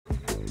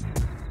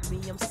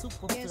Me, I'm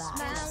super fly. It's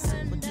my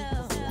Super window.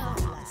 duper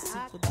fly.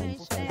 Super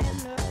duper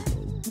fly.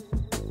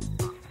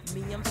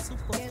 Me, I'm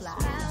super fly.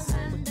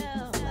 Super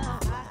duper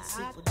fly.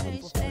 Super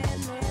duper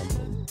fly.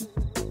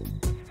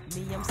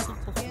 Me, I'm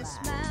super fly. It's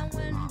my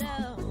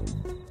window.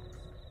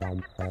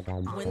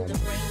 When the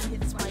rain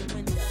hits my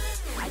window,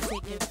 I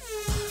take it.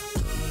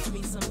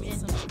 Me some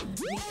Indo.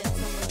 Me and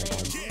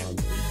Timberland.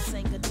 We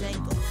sing a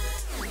jangle.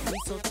 We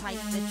so tight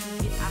that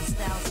you get our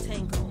styles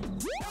tangled.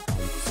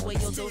 Sway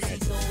your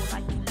do-si-do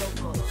like you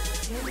loco.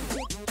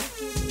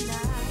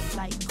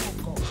 Like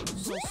Coco,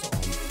 so-so.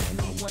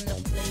 You wanna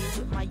play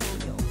with my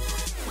yo-yo?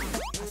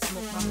 I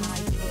smoke my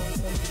hydro on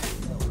the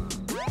yo.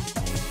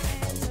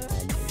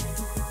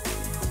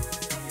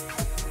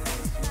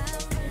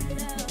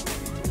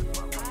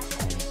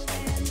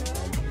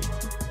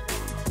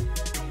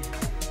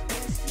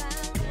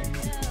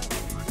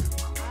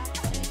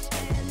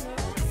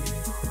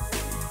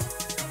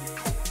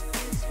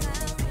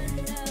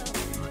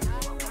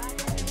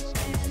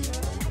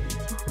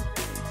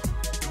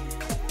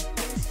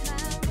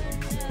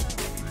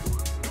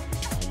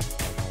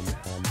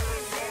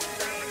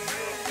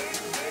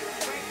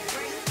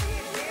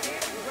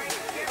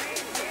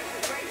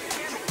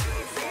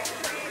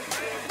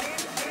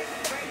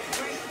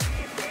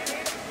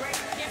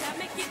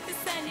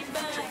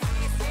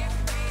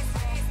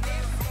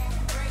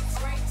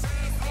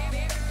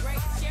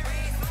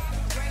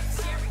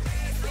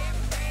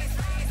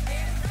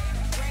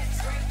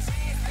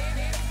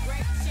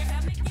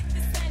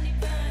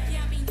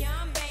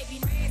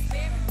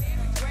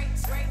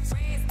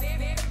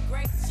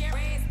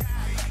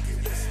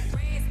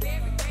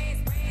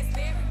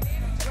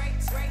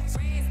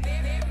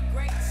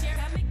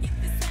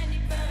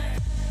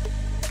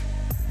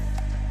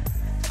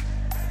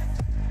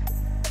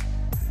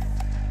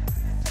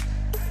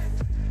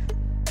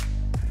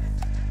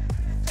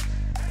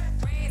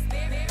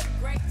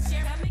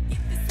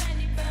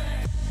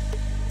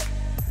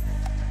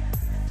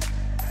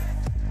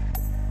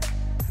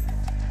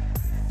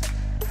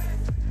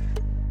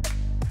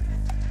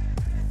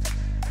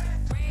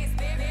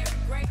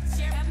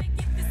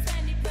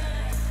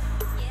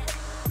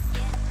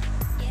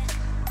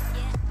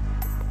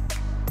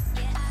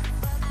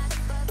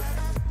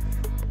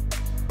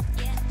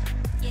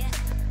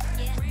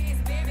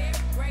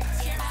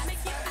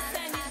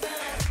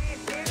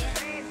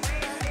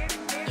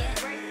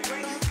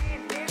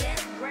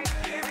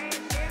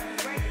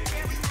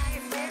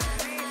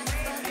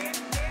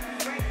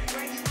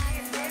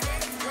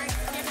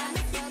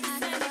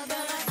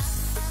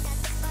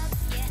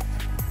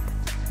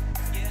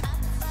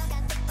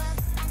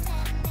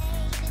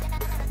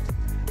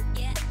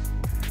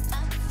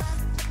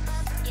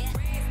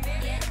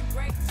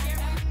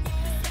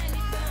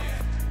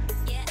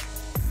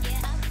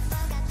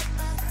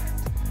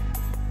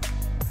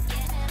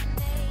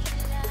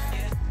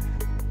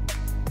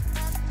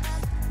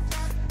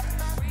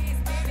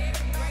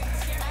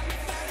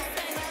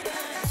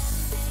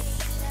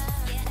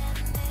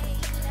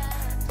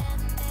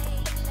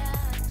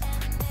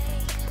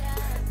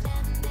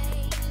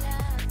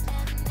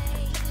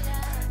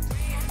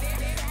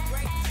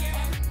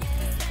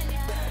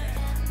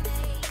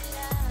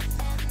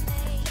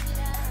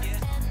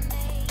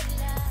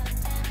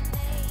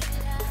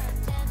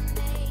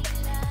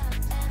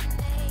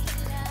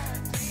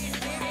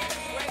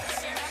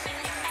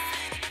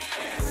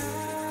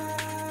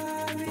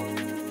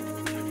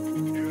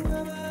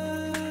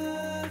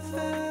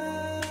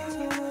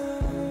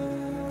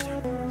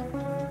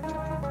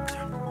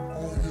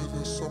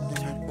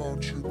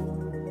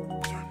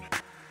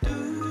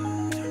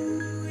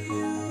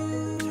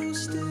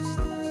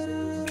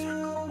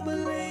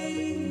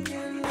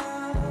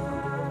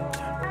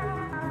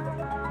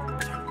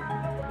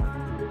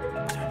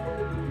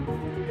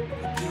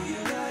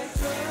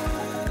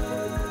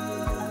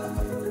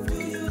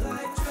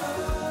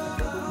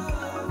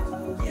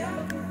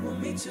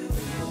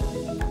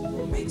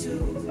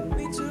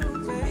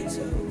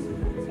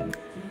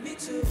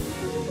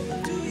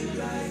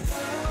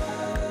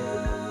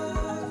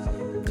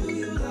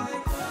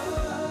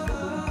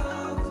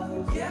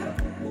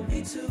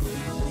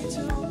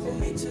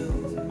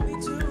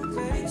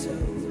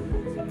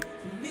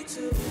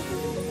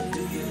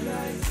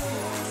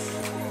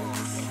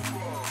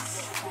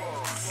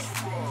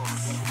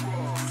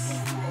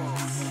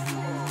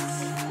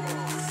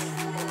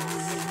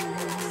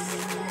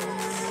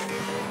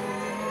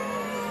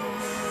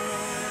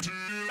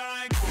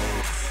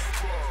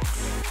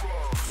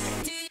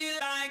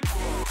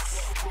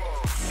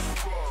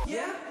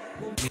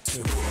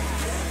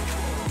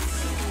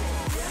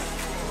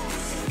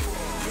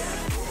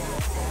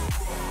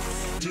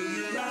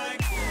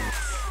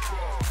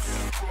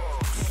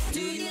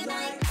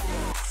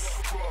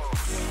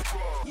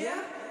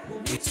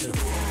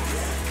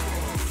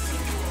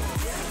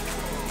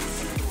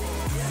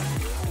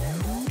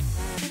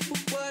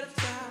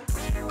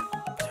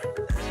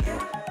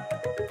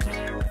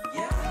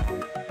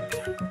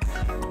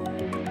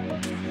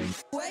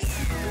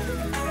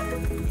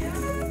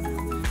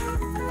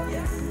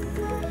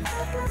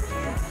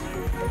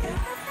 Yeah.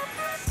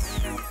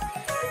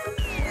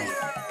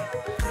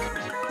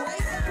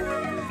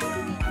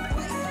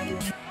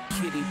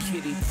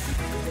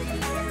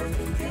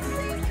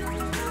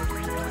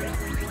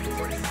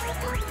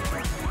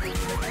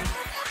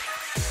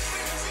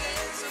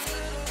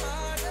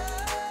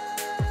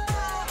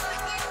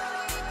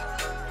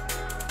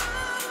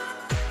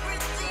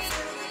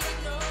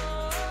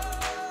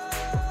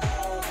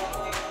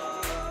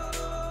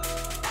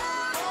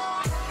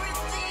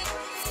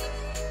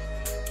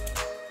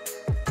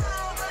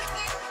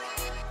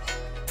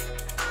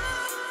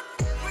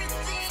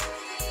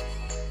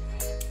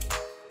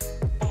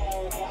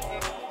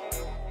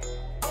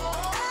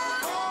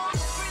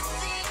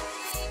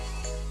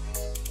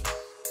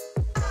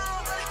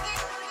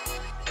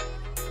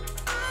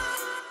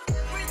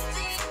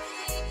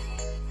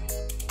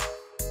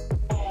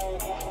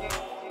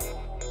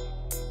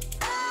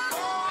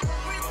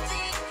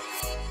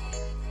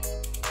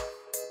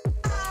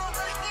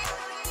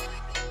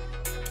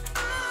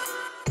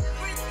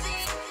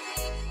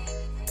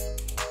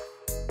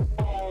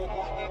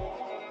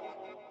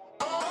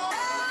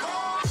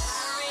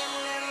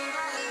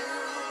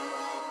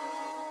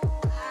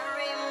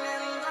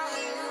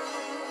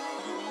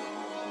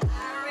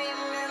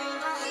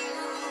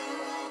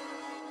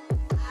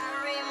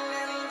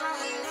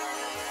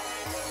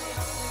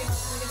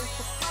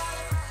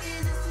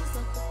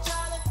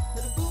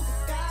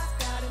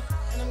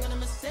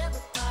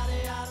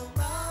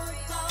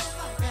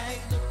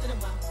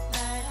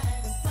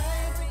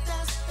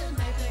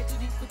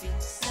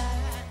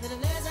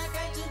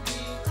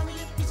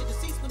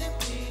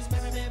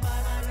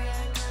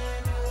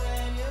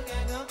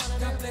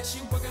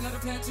 another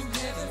plan to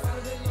heaven.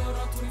 Follow the Lord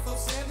all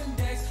 24/7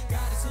 days.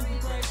 God is who we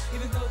praise,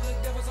 even though the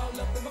devil's all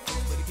up in my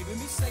face, but He keeping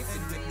me safe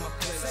and in my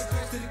place. Say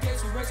grace to the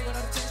gates, we race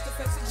without a chance to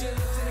face the judge.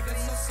 Till I got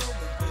my soul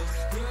with good.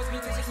 Heroes me,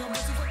 there's no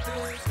mercy for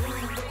thugs. What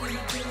can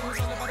I do?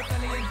 It's all about the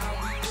family and how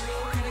we do.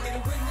 Can I get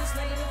a witness?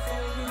 Let it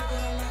unfold. We live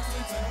our lives,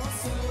 we turn our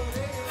soul.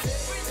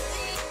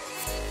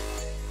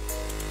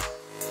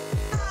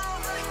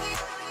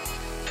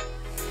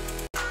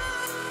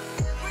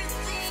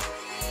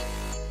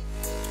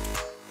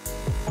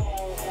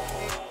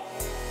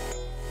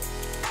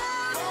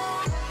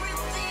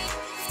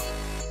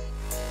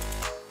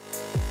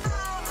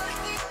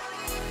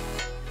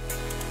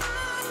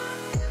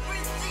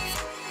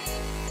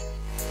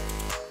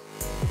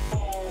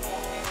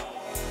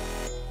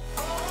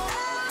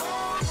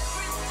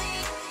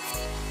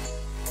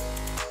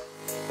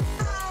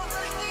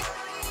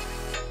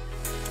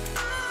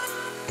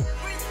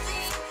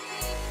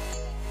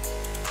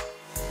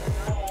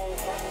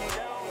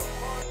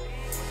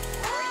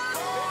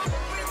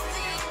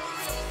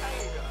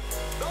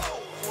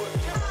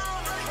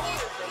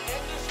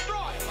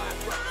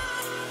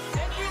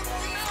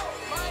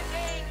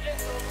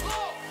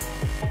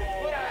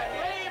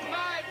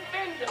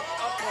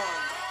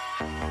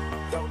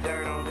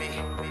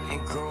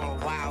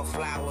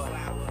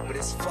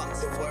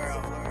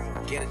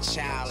 Get a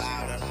child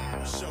out of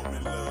her. Show me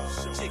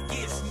love. She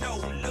gets no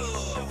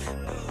love.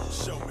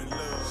 Show me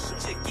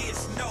love. She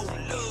gets no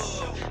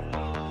love.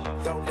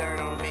 Throw dirt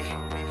on me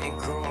and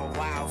grow a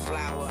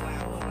wildflower.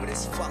 But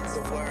it's fuck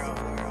the world.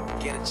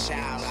 Get a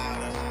child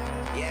out of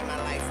her. Yeah, my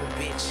life a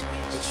bitch,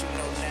 but you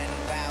know nothing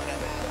about her.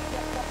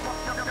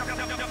 No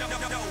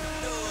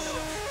love.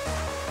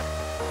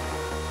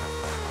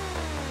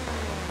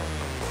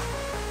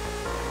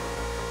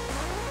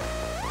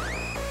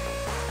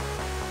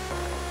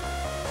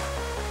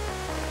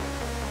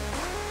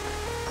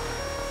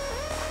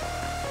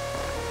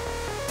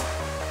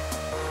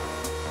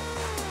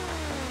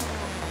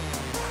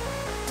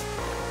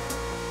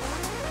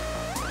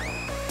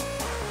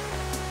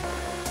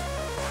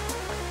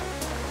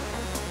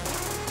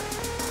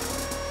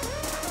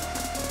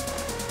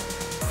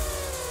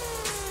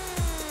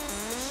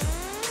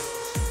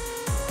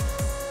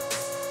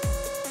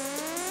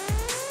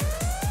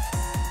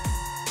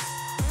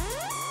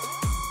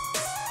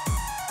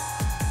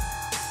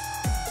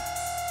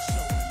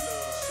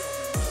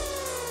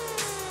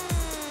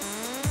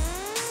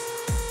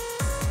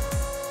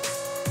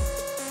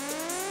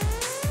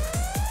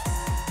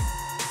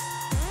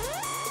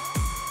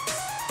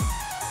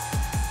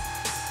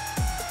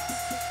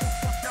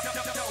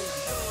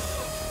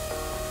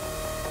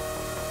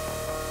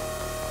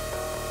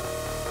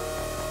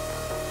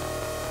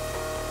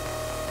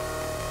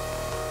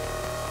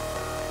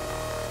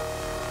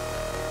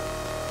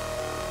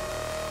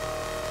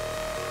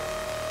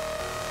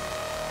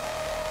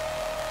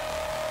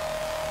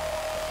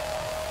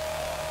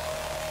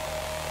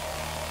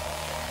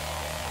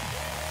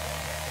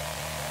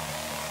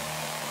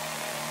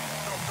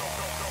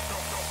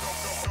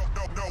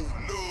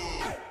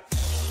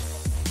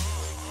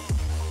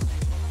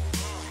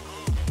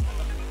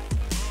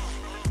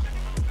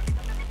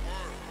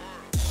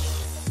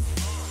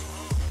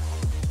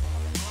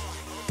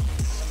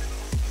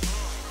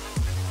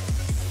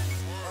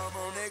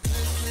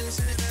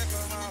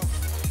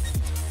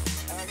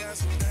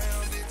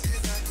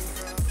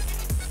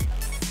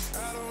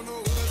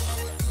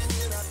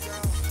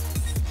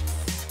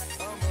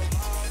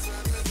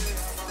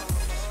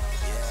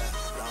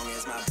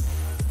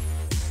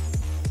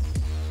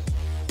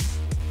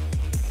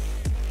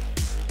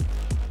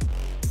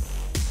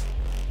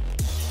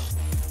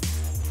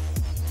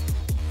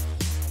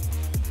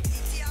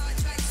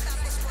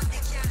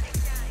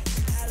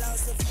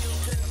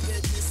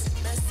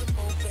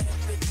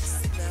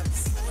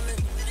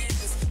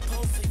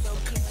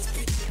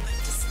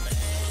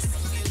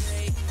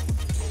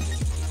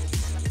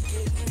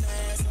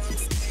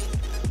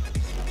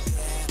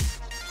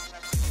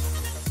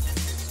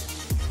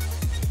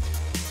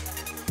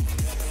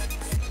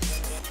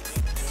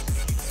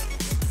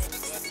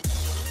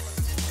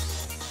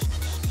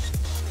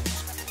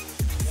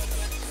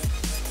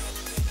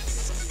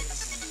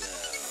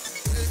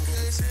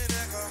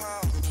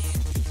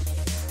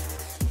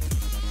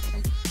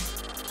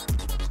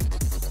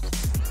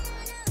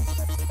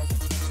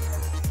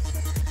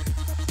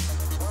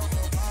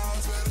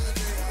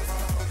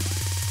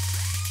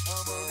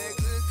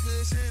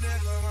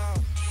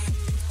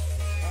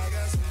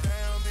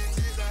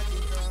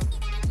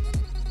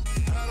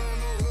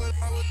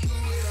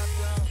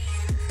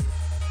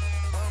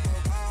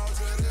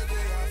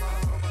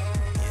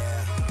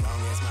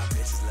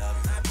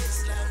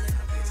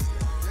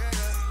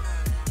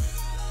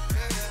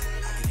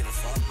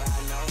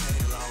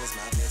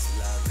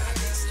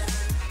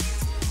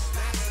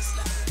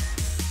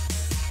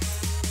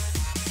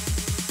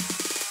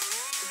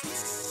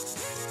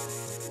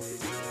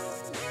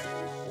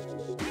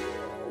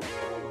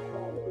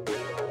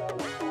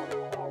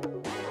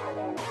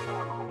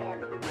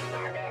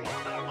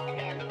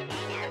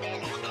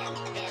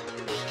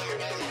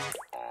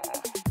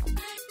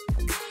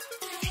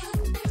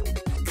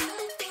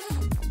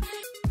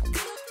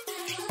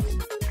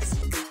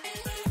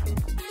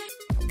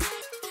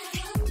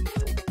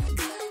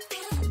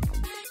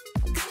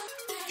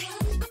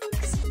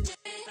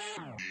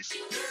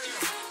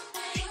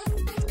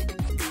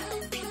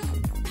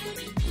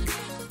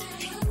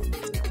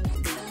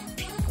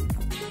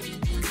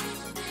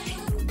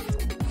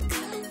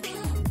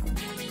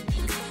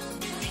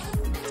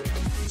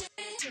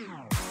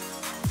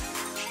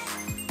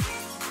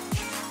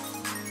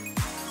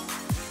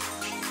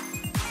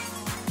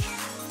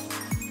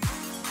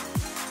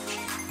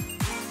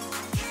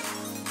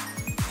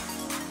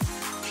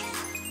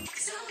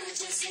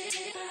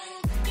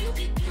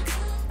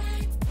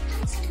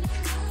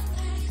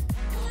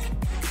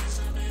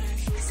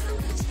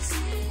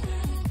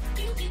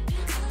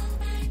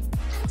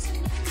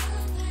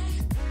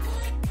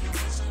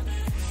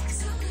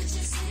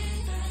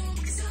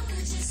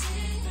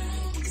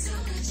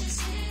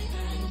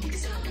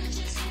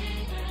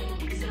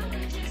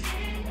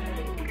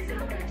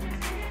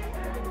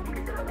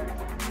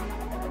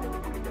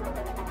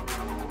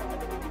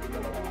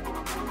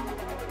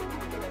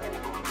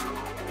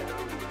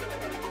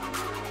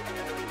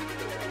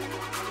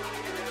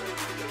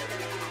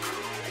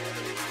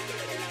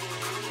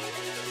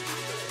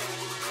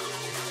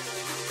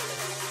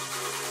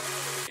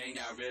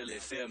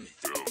 feel me?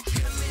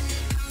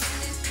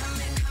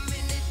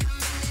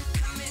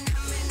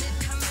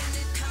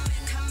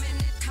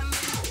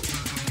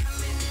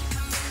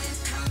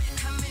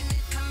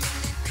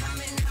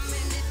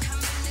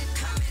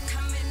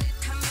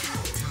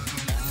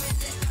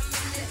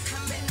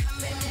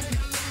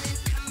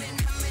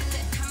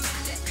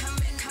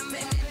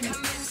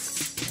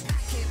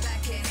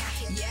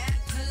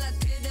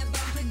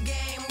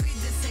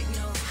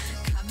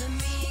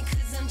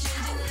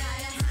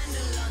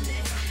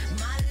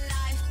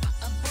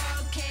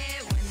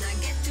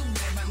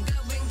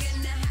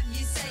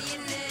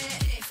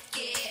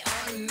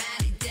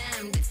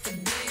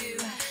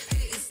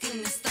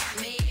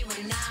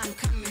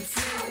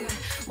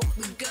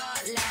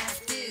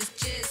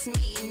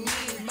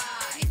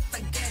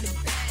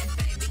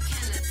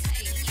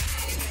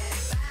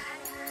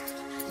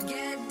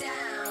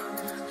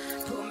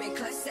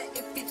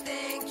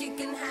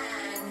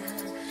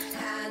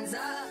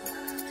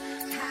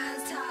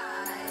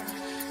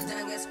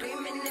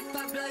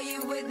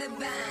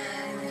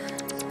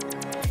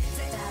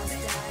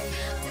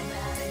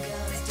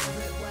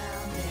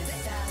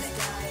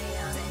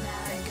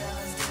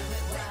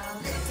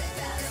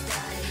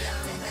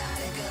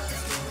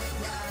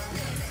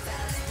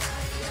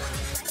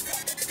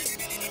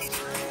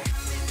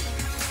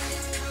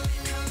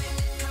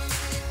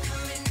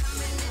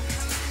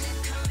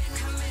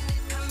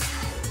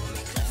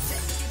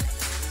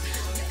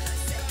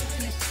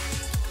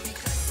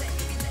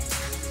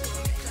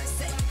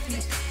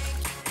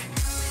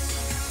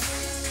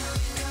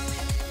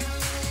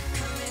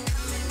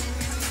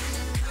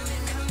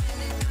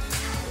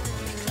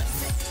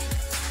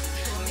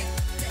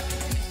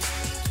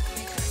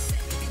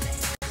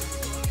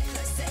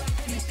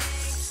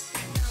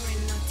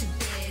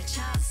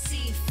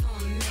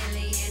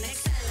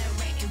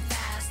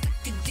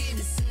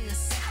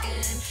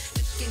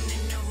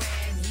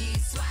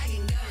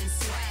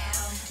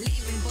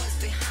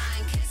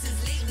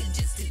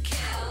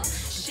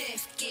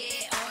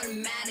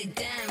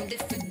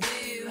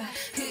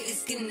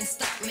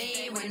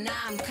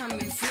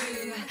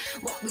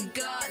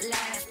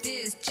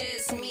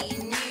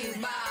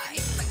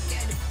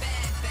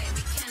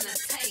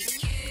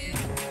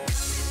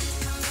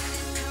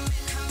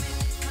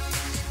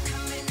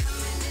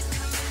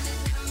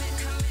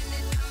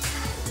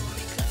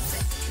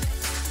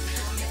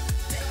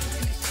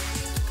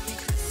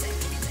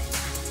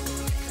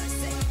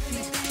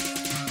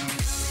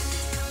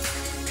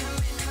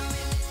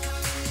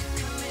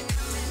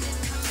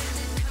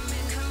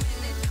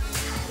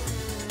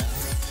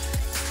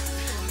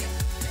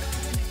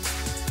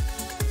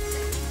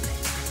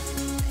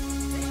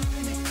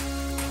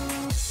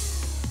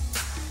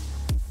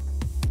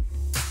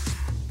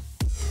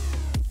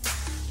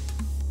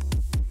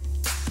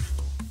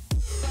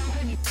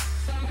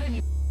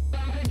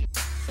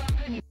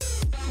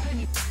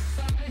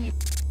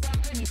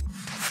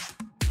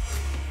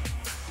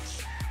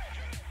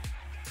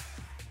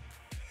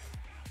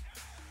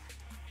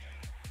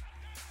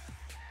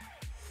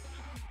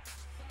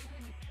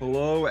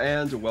 Hello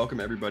and welcome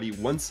everybody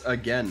once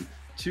again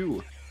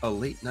to a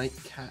late night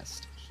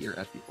cast here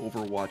at the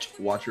Overwatch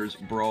Watchers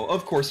Brawl.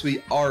 Of course,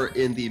 we are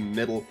in the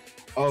middle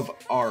of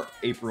our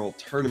April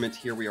tournament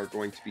here. We are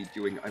going to be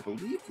doing, I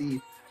believe,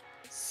 the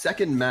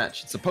second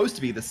match. It's supposed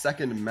to be the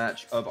second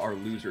match of our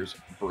losers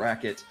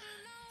bracket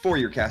for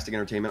your casting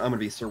entertainment. I'm going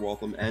to be Sir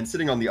Waltham, and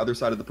sitting on the other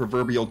side of the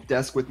proverbial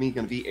desk with me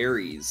going to be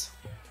Aries.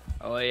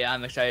 Oh yeah,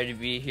 I'm excited to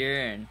be here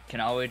and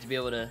cannot wait to be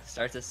able to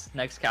start this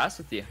next cast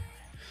with you.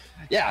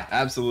 Yeah,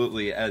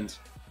 absolutely. And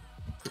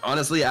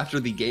honestly, after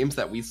the games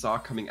that we saw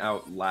coming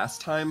out last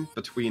time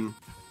between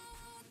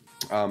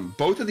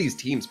both these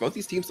teams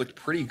looked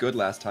pretty good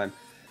last time.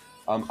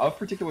 Of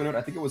particular note,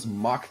 I think it was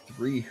Mach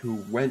 3 who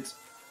went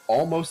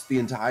almost the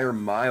entire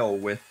mile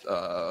with,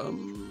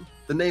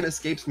 the name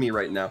escapes me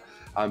right now,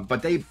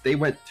 but they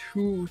went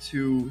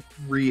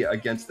 2-3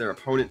 against their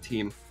opponent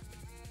team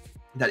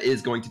that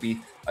is going to be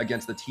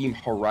against the team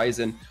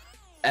Horizon.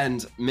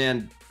 And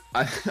man,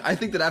 I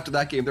think that after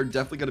that game, they're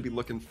definitely going to be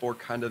looking for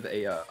kind of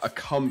a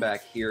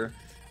comeback here.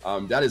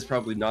 That is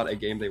probably not a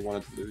game they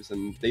wanted to lose,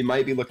 and they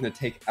might be looking to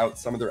take out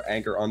some of their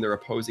anger on their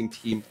opposing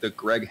team, the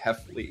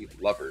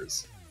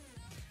GregHeffelyLovers.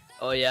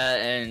 Oh yeah,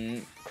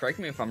 and correct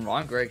me if I'm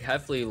wrong,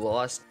 GregHeffely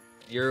lost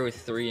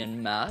 0-3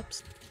 in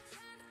maps.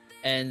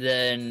 And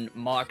then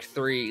Mach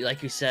 3,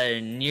 like you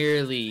said,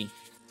 nearly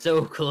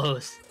so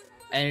close,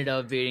 ended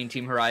up beating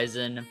Team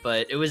Horizon,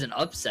 but it was an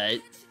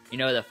upset. You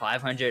know, the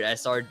 500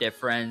 SR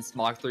difference,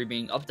 Mach 3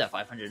 being up that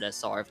 500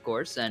 SR, of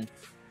course, and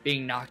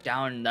being knocked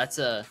down,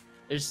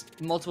 there's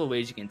multiple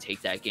ways you can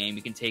take that game.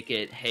 You can take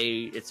it,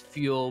 hey, it's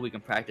fuel, we can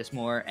practice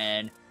more,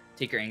 and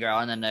take your anger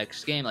out on the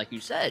next game, like you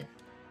said.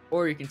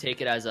 Or you can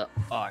take it as a,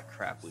 oh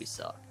crap, we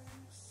suck.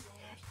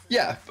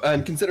 Yeah,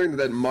 and considering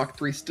that Mach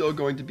 3 is still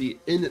going to be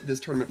in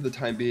this tournament for the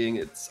time being,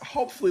 it's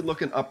hopefully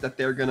looking up that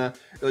they're gonna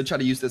really try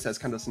to use this as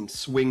kind of some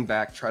swing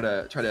back, try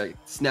to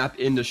snap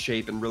into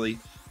shape and really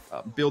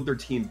build their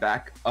team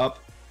back up.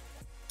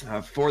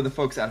 For the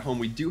folks at home,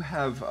 we do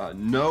have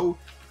no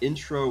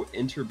intro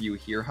interview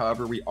here.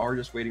 However, we are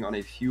just waiting on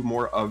a few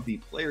more of the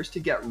players to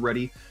get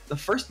ready. The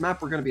first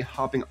map we're going to be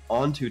hopping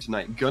onto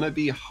tonight, gonna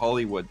be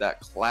Hollywood,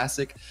 that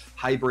classic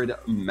hybrid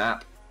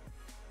map.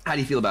 How do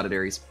you feel about it,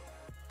 Aries?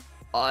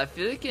 I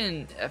feel like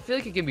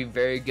it can be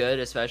very good,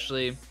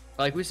 especially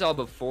like we saw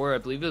before. I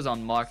believe it was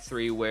on Mach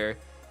 3 where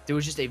there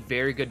was just a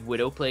very good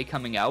Widow play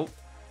coming out.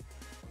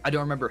 I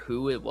don't remember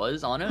who it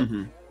was on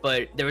it,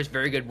 but there was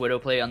very good Widow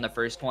play on the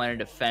first point of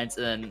defense,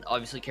 and then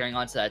obviously carrying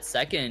on to that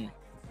second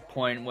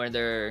point where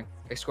they're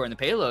scoring the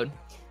payload.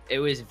 It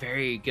was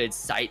very good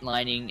sight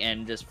lining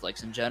and just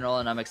flicks in general,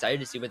 and I'm excited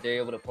to see what they're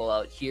able to pull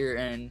out here,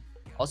 and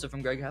also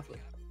from GregHeffely.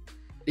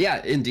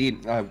 Yeah,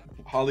 indeed.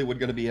 Hollywood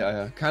going to be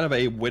a kind of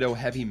a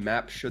Widow-heavy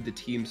map should the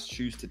teams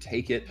choose to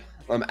take it.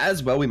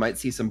 As well, we might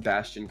see some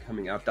Bastion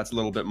coming out. That's a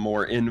little bit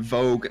more in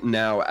vogue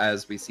now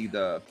as we see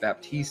the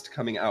Baptiste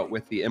coming out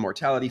with the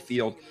Immortality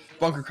field.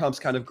 Bunker Comp's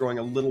kind of growing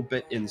a little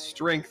bit in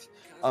strength.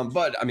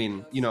 But, I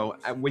mean, you know,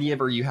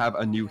 whenever you have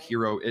a new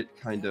hero, it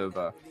kind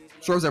of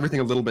throws everything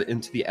a little bit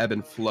into the ebb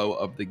and flow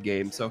of the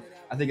game. So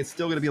I think it's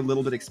still going to be a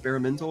little bit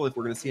experimental if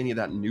we're going to see any of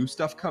that new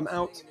stuff come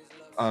out.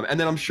 And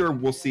then I'm sure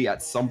we'll see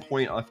at some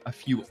point a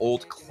few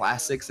old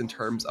classics in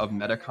terms of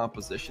meta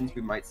compositions.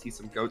 We might see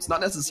some GOATs,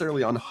 not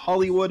necessarily on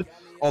Hollywood,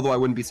 although I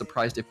wouldn't be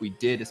surprised if we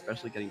did,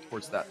 especially getting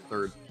towards that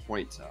third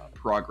point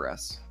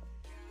progress.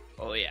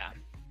 Oh yeah,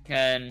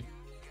 and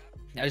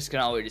I just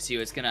cannot wait to see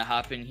what's gonna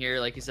happen here.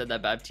 Like you said,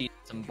 that Baptiste,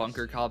 some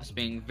bunker cops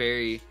being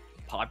very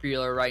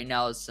popular right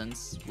now,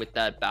 since with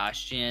that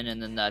Bastion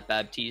and then that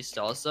Baptiste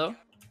also.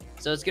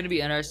 So it's gonna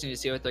be interesting to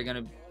see what they're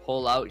gonna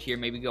pull out here.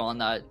 Maybe go on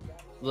that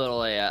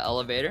little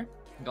elevator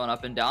going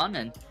up and down,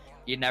 and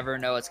you never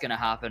know what's gonna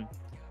happen.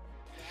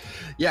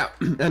 Yeah,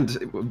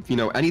 and you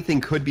know, anything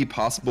could be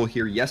possible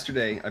here.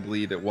 Yesterday, I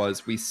believe it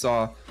was, we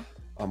saw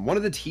one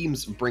of the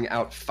teams bring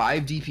out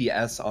 5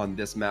 DPS on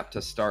this map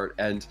to start,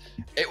 and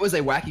it was a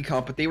wacky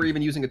comp, but they were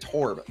even using a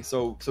Torb.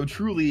 So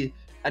truly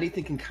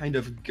anything can kind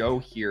of go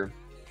here.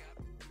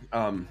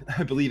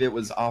 I believe it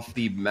was off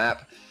the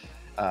map,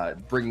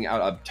 bringing out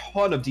a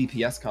ton of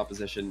DPS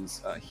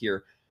compositions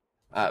here.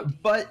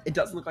 But it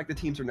doesn't look like the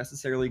teams are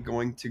necessarily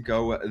going to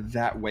go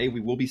that way.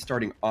 We will be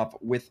starting off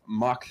with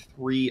Mach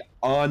 3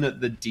 on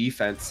the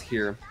defense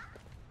here.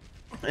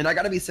 And I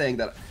gotta be saying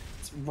that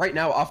right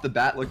now, off the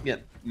bat, looking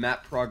at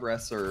map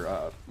progress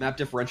or map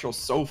differential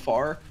so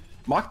far,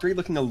 Mach 3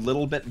 looking a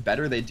little bit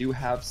better. They do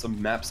have some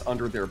maps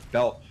under their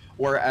belt,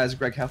 whereas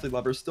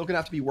GregHeffelyLovers still gonna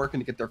have to be working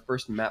to get their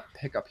first map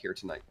pickup here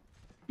tonight.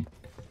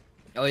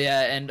 Oh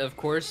yeah, and of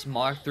course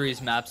Mach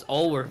 3's maps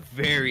all were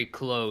very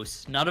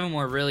close. None of them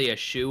were really a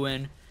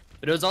shoo-in,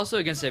 but it was also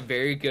against a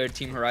very good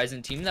Team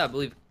Horizon team that I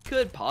believe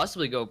could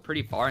possibly go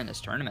pretty far in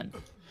this tournament.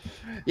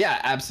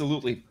 Yeah,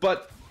 absolutely.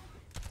 But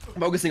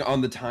focusing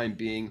on the time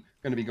being,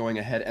 going to be going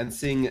ahead and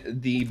seeing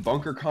the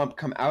bunker comp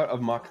come out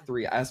of Mach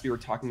 3, as we were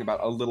talking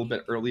about a little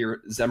bit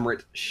earlier.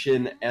 Zemrit,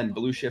 Shin, and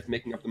Blue Shift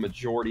making up the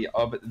majority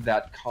of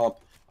that comp.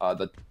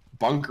 The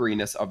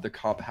bunkeriness of the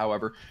comp,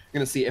 however, you're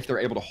going to see if they're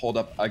able to hold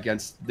up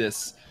against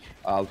this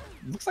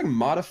looks like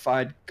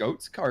modified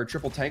GOATs or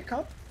triple tank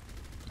comp.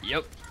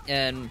 Yep,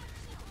 and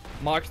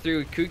Mach 3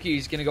 with Kuki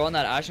is going to go on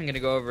that Ashen, going to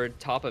go over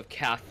top of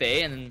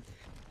Cafe, and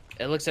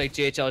it looks like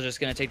GHL is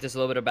just going to take this a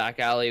little bit of back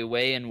alley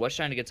away, and was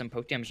trying to get some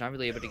poke damage, not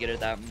really able to get it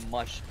that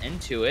much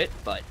into it,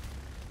 but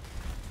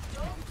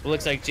it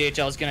looks like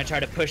GHL is going to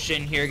try to push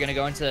in here, going to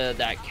go into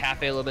that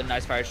Cafe a little bit.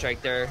 Nice fire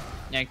strike there,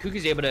 and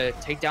Kuki's able to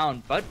take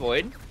down Butt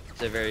Void.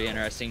 It's a very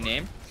interesting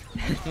name.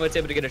 Was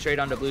able to get a trade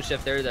onto Blue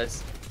Shift there.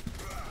 That's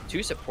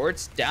 2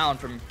 supports down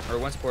from, or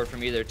 1 support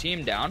from either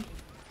team down.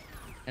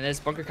 And this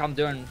bunker comp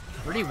doing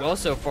pretty well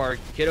so far.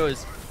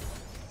 Kiddo's,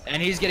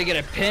 and he's gonna get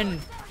a pin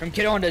from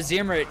Kiddo onto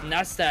Zemrit, and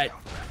that's that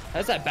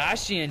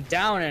Bastion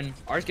down, and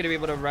Art's gonna be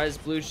able to res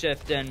Blue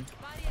Shift, and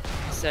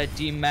set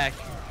D-Mech.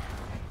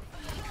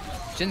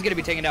 Shin's gonna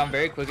be taken down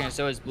very quickly, and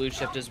so is Blue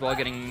Shift as well,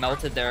 getting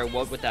melted there.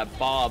 What with that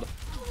Bob?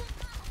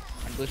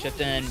 And Blue Shift,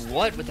 and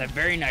what with a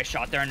very nice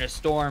shot there in the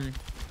Storm.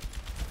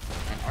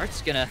 And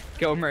Art's gonna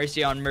go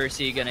Mercy on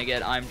Mercy, gonna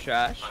get I'm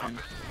Trash. And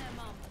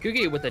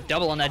Kuki with a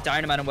double on that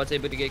Dynamite, and what's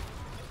able to get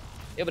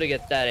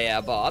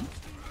that Bob.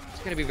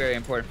 It's gonna be very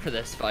important for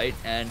this fight,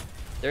 and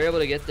they're able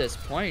to get this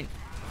point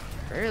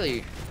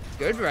fairly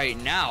good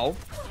right now.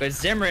 But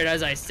Zemrit,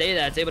 as I say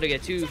that, is able to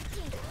get 2.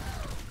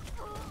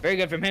 Very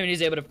good from him, and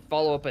he's able to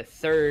follow up a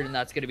 3rd, and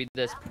that's gonna be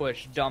this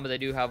push. Dumb, but they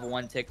do have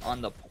 1 tick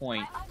on the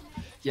point.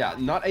 Yeah,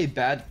 not a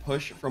bad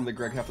push from the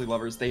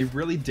GregHeffelyLovers. They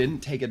really didn't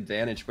take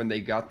advantage when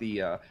they got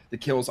the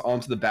kills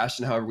onto the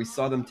Bastion. However, we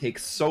saw them take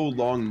so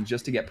long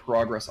just to get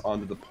progress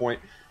onto the point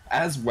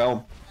as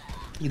well.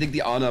 You think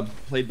the Ana,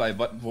 played by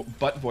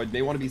Butt Void,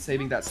 may want to be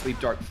saving that Sleep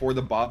Dart for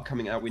the Bob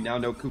coming out. We now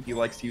know Kuki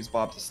likes to use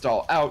Bob to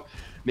stall out.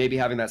 Maybe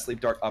having that Sleep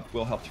Dart up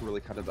will help to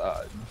really kind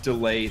of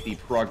delay the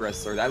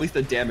progress, or at least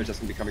the damage that's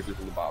going to be coming through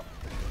from the Bob.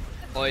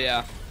 Oh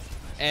yeah.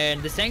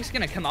 And the tank's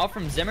going to come out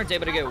from Zemrit's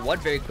able to get what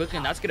very quickly,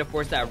 and that's going to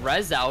force that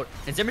res out.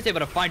 And Zemrit's able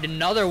to find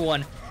another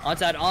one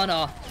onto that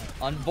Ana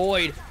on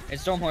Void. And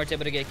Stormhorn's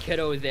able to get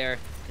Kiddo there.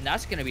 And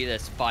that's going to be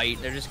this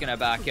fight. They're just going to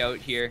back out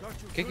here.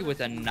 Cookie with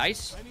a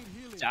nice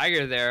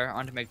dagger there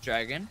onto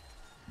McDragon.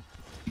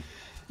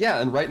 Yeah,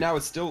 and right now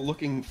it's still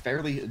looking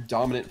fairly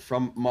dominant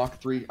from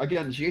Mach 3.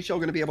 Again, GHL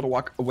going to be able to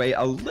walk away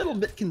a little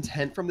bit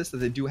content from this, that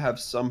they do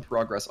have some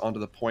progress onto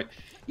the point,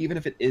 even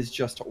if it is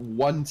just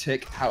one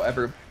tick.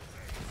 However,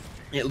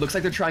 it looks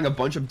like they're trying a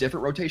bunch of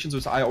different rotations,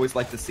 which I always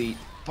like to see,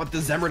 but the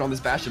Zemrit on this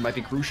Bastion might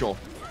be crucial.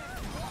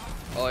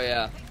 Oh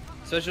yeah,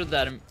 especially with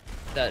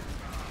that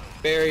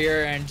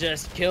barrier and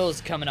just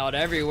kills coming out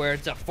everywhere.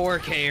 It's a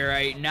 4K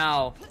right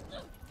now.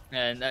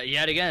 And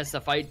yet again, it's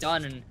the fight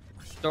done, and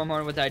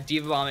Stormhorn with that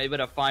Diva Bomb able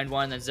to find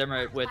one, and then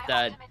Zemrit with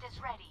that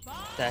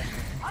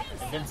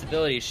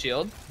invincibility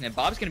shield. And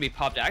Bob's going to be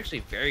popped actually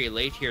very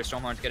late here.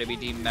 Stormhorn's going to be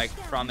demeched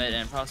from it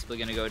and possibly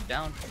going to go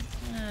down.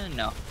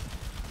 No.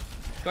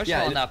 Question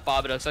on that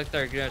Bob, it looks like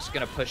they're just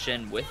going to push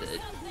in with it.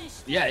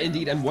 Yeah,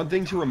 indeed. And one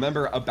thing to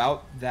remember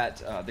about that,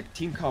 the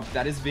team comp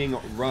that is being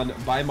run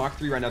by Mach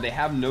 3 right now, they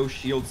have no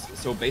shields.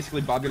 So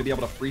basically, Bob going to be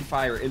able to free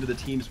fire into the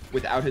teams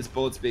without his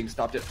bullets being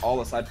stopped at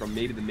all, aside from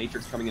maybe the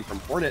Matrix coming in from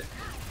Hornet.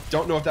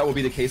 Don't know if that will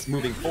be the case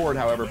moving forward.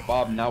 However,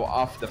 Bob now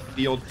off the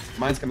field.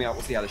 Mine's coming out.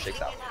 We'll see how this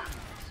shakes out.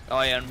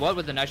 Oh yeah, and what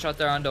with the nice shot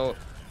there onto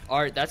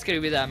Art, that's going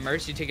to be that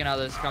Mercy taking out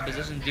of this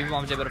composition. Diva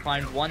Bomb's able to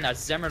find one.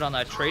 That's Zemrit on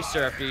that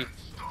Tracer after he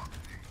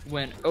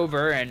went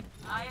over, and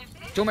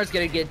Stormhorn's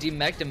going to get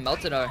demeched and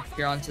melted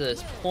here onto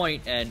this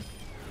point, and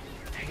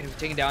going to be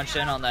taking down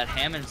Shen on that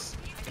Hammond's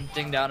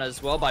taken down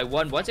as well by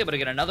one. What's able to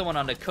get another one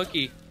on the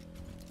Cookie.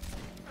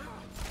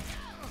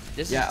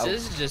 This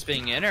is just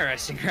being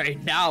interesting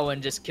right now,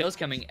 and just kills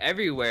coming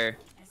everywhere.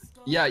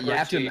 Yeah, you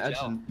have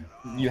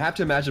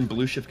to imagine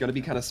Blue Shift going to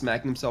be kind of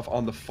smacking himself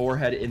on the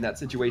forehead in that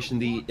situation.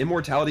 The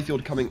Immortality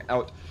Field coming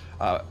out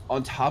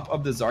on top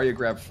of the Zarya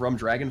grab from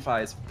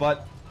Dragonflies,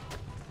 but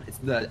it's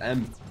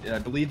I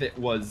believe it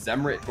was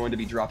Zemrit going to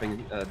be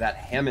dropping that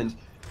Hammond,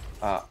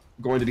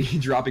 going to be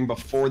dropping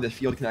before the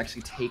field can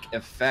actually take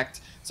effect.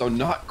 So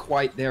not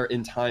quite there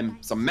in time.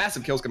 Some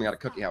massive kills coming out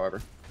of Cookie,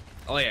 however.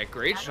 Oh yeah,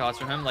 great shots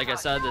from him. Like I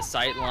said, the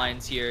sight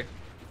lines here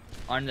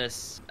on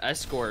this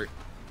escort.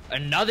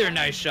 Another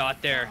nice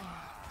shot there.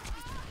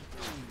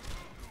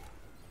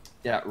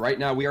 Yeah, right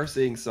now we are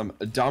seeing some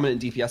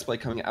dominant DPS play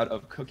coming out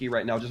of Cookie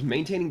right now, just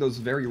maintaining those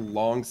very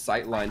long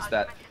sight lines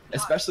that,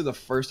 especially the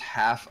first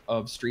half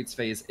of Streets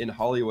phase in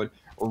Hollywood,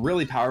 were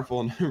really powerful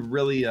and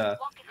really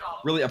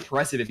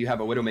oppressive if you have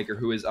a Widowmaker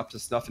who is up to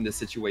snuff in this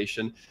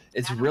situation.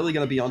 It's really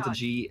going to be on to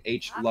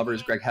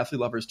GHLovers,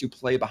 GregHeffelyLovers, to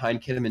play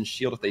behind Kidman's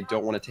shield if they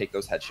don't want to take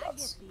those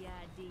headshots.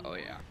 Oh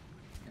yeah.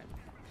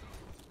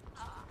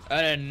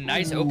 And a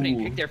nice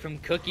opening pick there from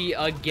Cookie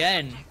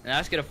again. And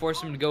that's going to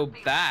force him to go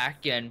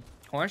back, and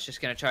Hornet's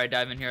just going to try to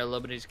dive in here a little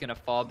bit. He's going to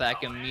fall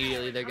back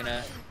immediately. They're going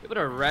to be able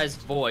to res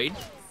Void.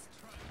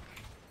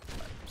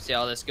 See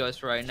how this goes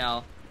for right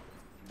now.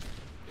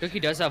 Cookie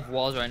does have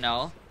walls right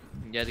now.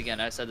 Yet again,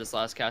 I said this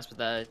last cast, but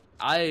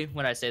that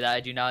when I say that,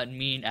 I do not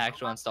mean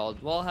actual installed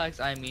wall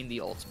hacks. I mean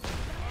the ultimate.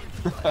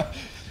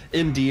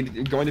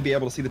 Indeed, going to be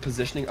able to see the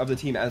positioning of the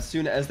team as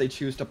soon as they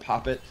choose to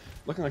pop it.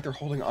 Looking like they're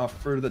holding off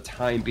for the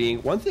time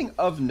being. One thing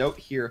of note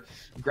here,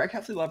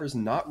 GregHeffelyLovers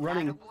not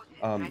running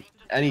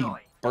any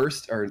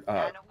burst or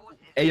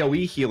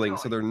AoE healing,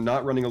 so they're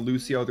not running a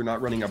Lucio, they're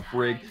not running a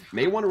Brig.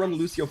 May want to run the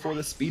Lucio for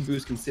the speed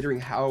boost, considering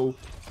how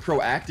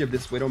proactive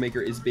this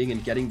Widowmaker is being in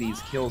getting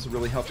these kills.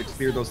 Really helped to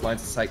clear those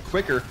lines of sight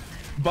quicker,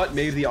 but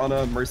maybe the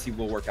Ana Mercy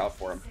will work out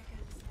for him.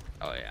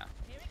 Oh yeah,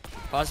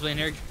 possibly in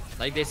here.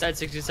 Like they said,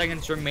 60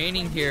 seconds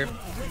remaining here.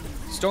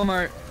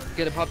 Stormheart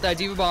gonna pop that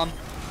Diva Bomb.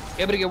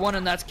 Able to get one,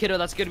 and that's Kiddo.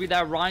 That's gonna be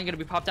that Ryan gonna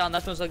be popped down.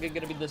 That's most likely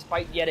gonna be this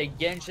fight yet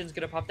again. Shin's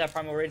gonna pop that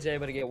Primal Rage.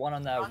 Able to get one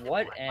on that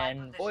what,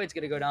 and Void's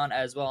gonna go down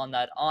as well on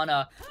that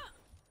Ana.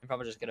 I'm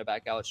probably just gonna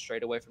back out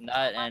straight away from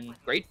that. And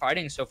great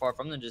fighting so far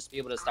from them. Just be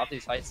able to stop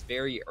these fights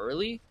very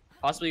early.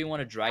 Possibly you want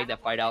to drag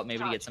that fight out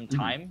maybe to get some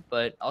time,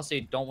 but also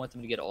you don't want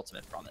them to get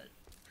ultimate from it.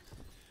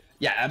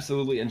 Yeah,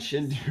 absolutely. And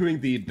Shin doing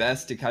the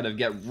best to kind of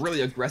get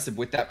really aggressive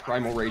with that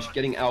Primal Rage,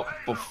 getting out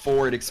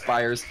before it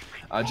expires,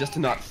 just to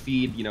not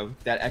feed, you know,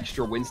 that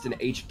extra Winston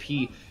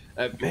HP.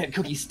 Man,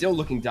 Cookie's still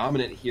looking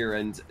dominant here,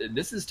 and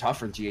this is tough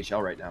for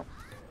GHL right now.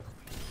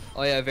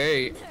 Oh yeah,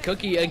 very.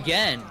 Cookie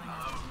again.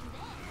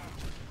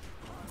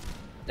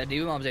 That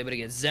Diva Bomb's able to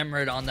get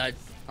Zemrit on that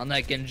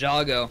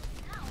Genjago.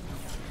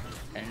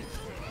 And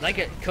like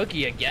a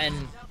Cookie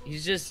again,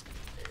 he's just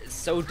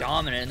so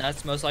dominant, and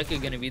that's most likely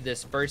going to be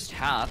this first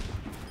half.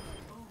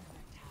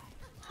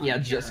 Yeah,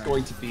 just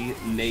going to be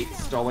Nate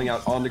stalling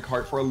out on the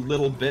cart for a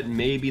little bit.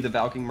 Maybe the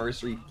Valking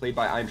Mercenary, played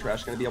by I'm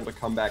Trash, going to be able to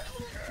come back.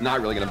 Not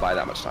really going to buy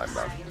that much time,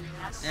 though.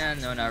 Yeah,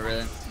 no, not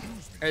really.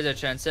 There's a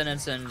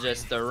Transcendence and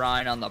just the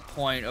Rhine on the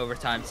point.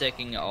 Overtime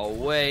ticking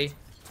away.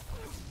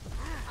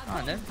 Oh,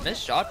 and then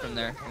missed shot from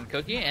there from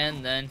Cookie,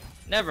 and then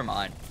never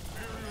mind.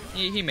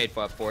 He made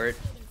up for it.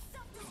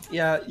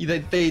 Yeah,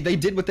 they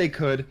did what they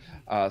could.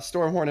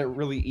 Storm Hornet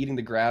really eating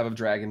the grab of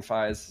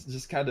Dragonflies,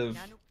 just kind of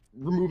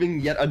removing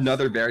yet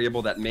another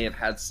variable that may have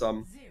had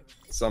some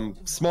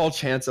small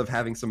chance of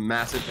having some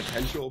massive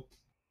potential.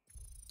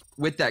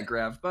 with that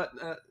grab. But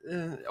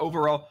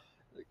overall,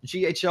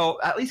 GHL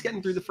at least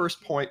getting through the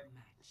first point,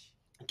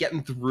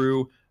 getting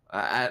through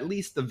at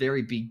least the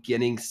very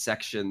beginning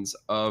sections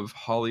of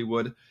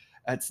Hollywood.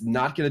 It's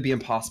not going to be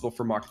impossible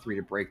for Mach 3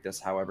 to break this,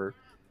 however.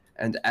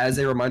 And as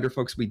a reminder,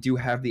 folks, we do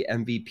have the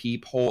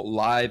MVP poll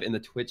live in the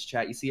Twitch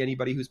chat. You see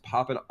anybody who's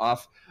popping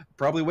off,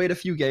 probably wait a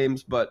few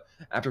games, but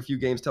after a few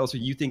games, tell us who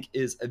you think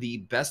is the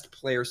best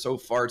player so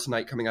far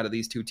tonight coming out of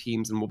these two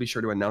teams, and we'll be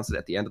sure to announce it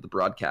at the end of the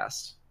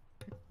broadcast.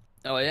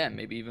 Oh yeah,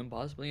 maybe even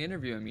possibly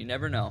interview him. You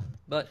never know.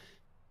 But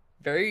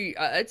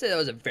I'd say that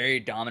was a very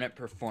dominant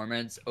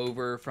performance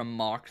over from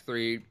Mach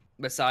 3,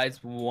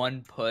 besides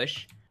one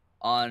push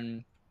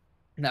on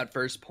that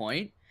first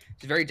point.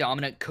 It's very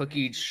dominant.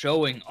 Cookie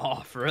showing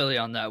off really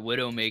on that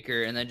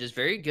Widowmaker, and then just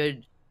very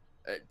good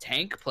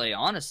tank play,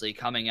 honestly,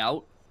 coming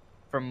out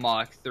from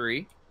Mach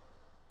 3.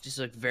 Just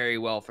looked very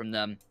well from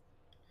them.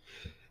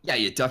 Yeah,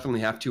 you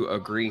definitely have to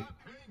agree.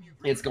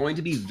 It's going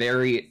to be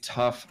very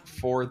tough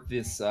for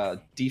this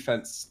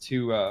defense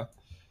to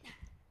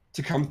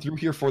come through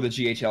here for the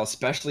GHL,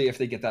 especially if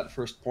they get that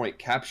first point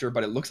capture.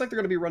 But it looks like they're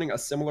going to be running a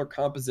similar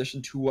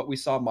composition to what we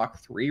saw Mach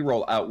 3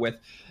 roll out with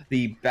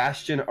the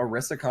Bastion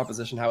Orisa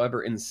composition.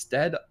 However,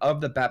 instead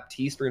of the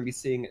Baptiste, we're going to be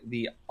seeing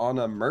the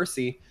Ana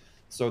Mercy.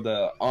 So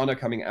the Ana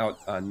coming out,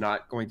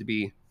 not going to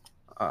be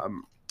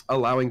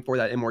allowing for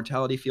that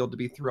immortality field to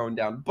be thrown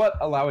down, but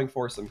allowing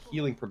for some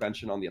healing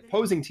prevention on the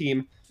opposing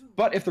team.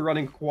 But if they're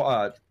running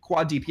quad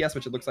DPS,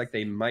 which it looks like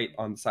they might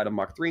on the side of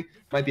Mach 3,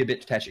 might be a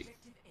bit touchy.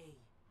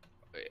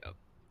 Yep.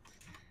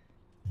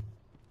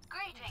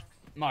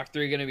 Mach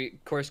 3 gonna be,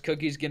 of course,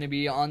 Cookie's gonna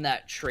be on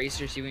that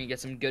Tracer, see if we can get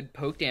some good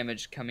poke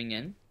damage coming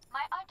in.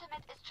 My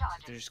ultimate is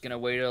charged. They're just gonna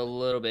wait a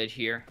little bit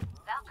here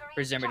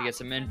for Zimmer to get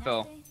some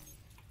info.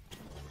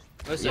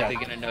 Most likely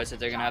gonna notice that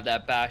they're gonna have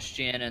that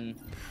Bastion and,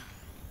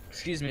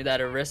 excuse me, that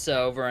Orisa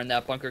over in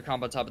that bunker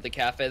combo top of the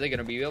cafe. They're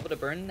gonna be able to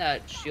burn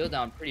that shield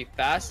down pretty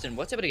fast, and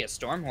what's able to get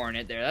Storm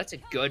Hornet there? That's a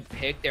good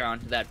pick there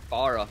onto that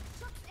Pharah.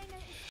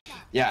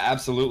 Yeah,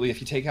 absolutely.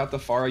 If you take out the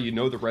Pharah, you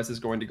know the res is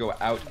going to go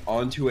out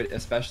onto it,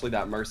 especially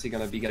that Mercy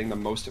going to be getting the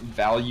most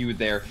value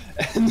there.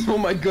 And oh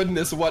my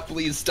goodness, what?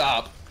 Please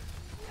stop.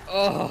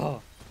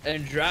 Oh,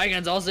 and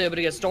Dragon's also able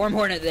to get Storm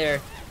Hornet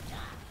there.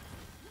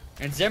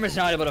 And Zimmer's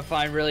not able to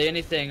find really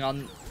anything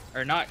on,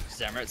 or not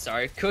Zimmer,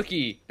 sorry,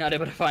 Cookie not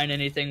able to find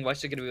anything. We're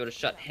going to be able to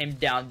shut him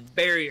down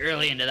very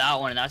early into that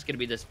one, and that's going to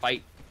be this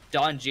fight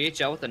done.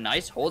 GHL with a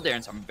nice hold there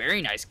and some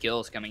very nice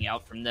kills coming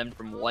out from them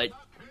from what.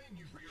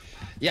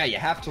 Yeah, you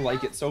have to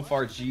like it. So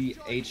far,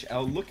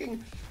 GHL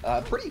looking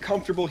pretty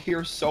comfortable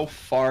here so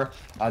far.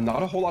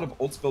 Not a whole lot of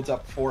ults built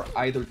up for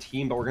either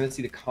team, but we're going to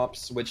see the comp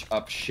switch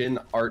up. Shin,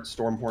 Art,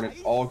 Storm Hornet,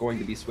 all going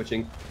to be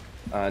switching.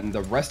 And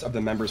the rest of the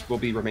members will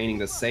be remaining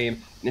the same.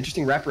 An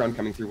interesting wraparound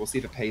coming through. We'll see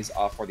if it pays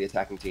off for the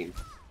attacking team.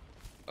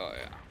 Oh,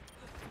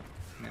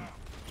 yeah.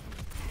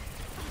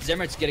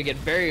 Zimmert's going to get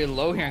very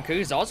low here, and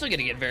Cookie's also going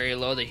to get very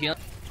low. The healing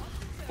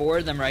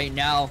for them right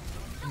now,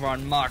 we're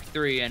on Mach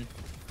 3, and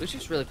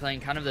Lucius really playing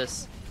kind of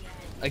this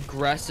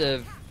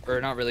aggressive, or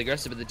not really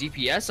aggressive, but the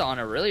DPS on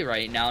it really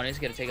right now, and he's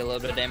going to take a little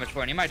bit of damage for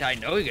it. And he might die.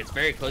 No, he gets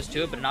very close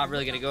to it, but not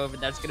really going to go over.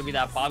 That's going to be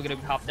that Bob going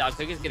to pop down.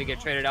 Cookie's going to get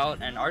traded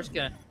out, and Art's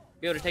going to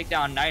be able to take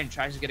down Knight, and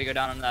Trash is going to go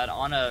down on that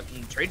Ana,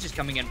 and Trace is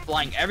coming in,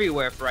 flying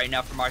everywhere for right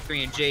now from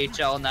R3 and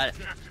JHL, and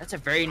that's a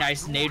very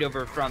nice nade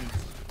over from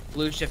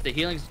Blue Shift. The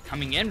healing's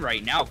coming in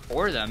right now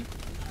for them,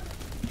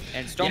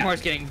 and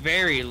Stormhornet's getting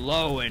very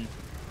low, and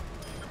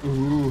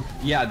ooh,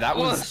 yeah, that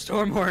was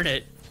Storm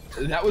Hornet.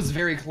 That was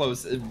very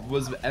close. It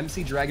was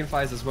MC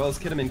Dragonflies as well as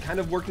Kidman kind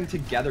of working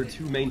together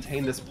to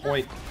maintain this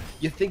point.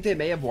 You think they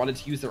may have wanted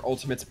to use their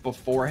ultimates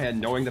beforehand,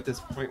 knowing that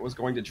this point was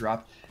going to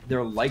drop.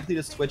 They're likely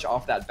to switch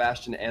off that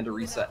Bastion and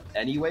Orisa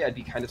anyway. I'd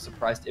be kind of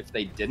surprised if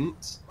they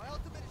didn't.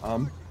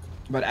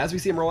 But as we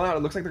see them rolling out, it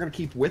looks like they're going to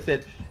keep with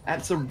it.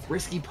 That's a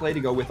risky play to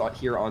go with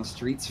here on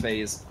Streets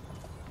phase.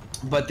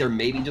 But they're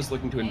maybe just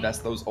looking to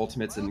invest those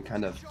ultimates and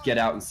kind of get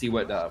out and see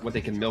what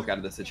they can milk out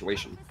of the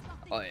situation.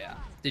 Oh, yeah.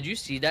 Did you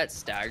see that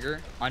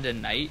stagger onto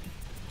Knight?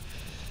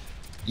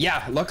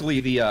 Yeah,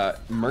 luckily the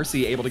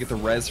Mercy able to get the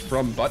res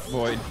from Butt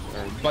Void,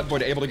 or Butt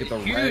Void able to get the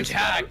res. Huge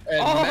hack!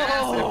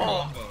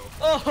 Oh,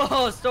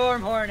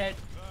 Storm Hornet!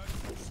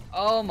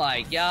 Oh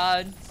my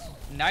god.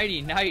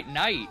 Nighty, night.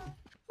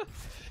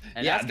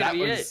 And yeah, that's gonna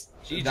be it.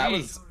 GG. That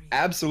was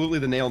absolutely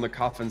the nail in the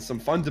coffin. Some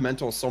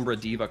fundamental Sombra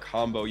Diva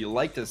combo. You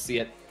like to see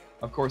it.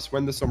 Of course,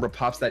 when the Sombra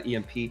pops that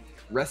EMP,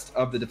 rest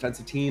of the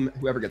defensive team,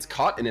 whoever gets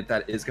caught in it,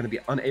 that is going to be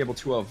unable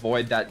to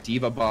avoid that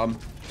Diva bomb.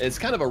 It's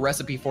kind of a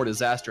recipe for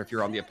disaster if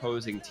you're on the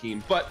opposing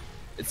team, but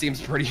it seems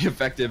pretty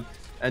effective,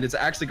 and it's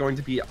actually going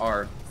to be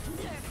our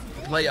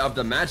play of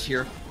the match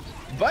here.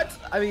 But,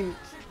 I mean,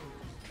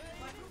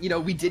 you know,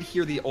 we did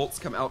hear the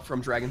ults come out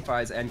from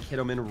Dragonflies and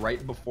Kidman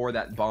right before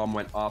that bomb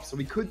went off, so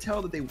we could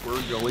tell that they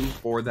were going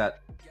for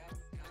that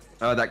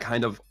that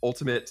kind of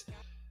ultimate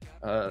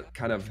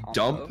kind of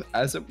dump,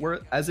 as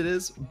it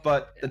is.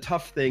 But the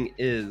tough thing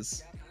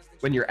is,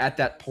 when you're at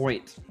that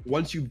point,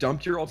 once you've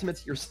dumped your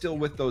ultimates, you're still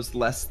with those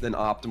less than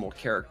optimal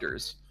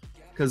characters.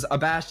 because a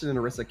Bastion and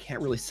Orisa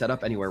can't really set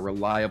up anywhere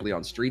reliably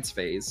on Streets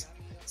phase.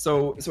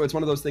 So it's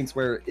one of those things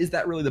where, is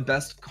that really the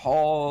best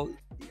call?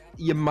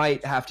 You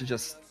might have to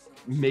just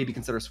maybe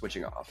consider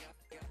switching off.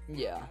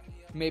 Yeah,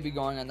 maybe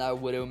going on that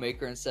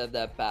Widowmaker instead of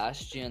that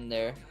Bastion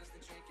there.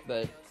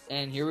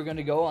 And here we're going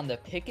to go on the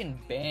pick and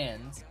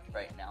bans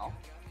right now.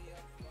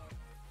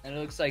 And it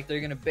looks like they're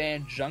going to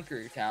ban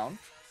Junkertown.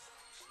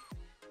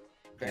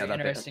 Very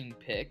interesting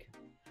pick.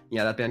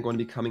 Yeah, that ban going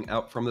to be coming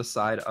out from the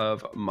side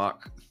of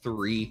Mach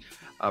 3.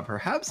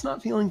 Perhaps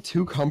not feeling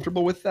too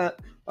comfortable with that.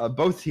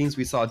 Both teams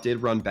we saw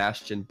did run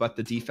Bastion, but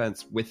the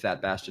defense with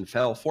that Bastion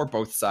fell for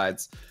both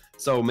sides.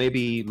 So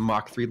maybe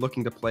Mach 3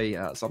 looking to play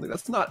something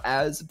that's not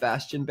as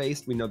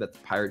Bastion-based. We know that the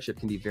pirate ship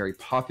can be very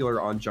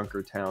popular on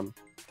Junkertown.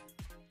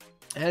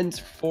 And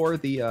for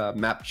the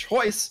map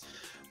choice,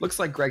 looks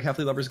like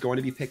GregHeffelyLovers is going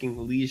to be picking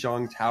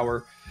Lijiang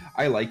Tower.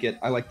 I like it.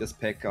 I like this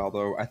pick,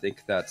 although I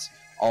think that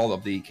all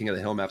of the King of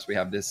the Hill maps we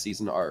have this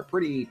season are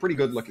pretty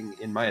good looking,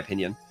 in my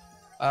opinion.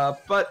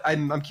 But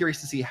I'm curious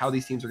to see how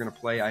these teams are going to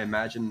play. I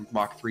imagine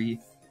Mach 3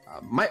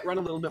 might run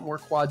a little bit more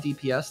quad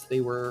DPS.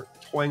 They were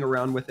toying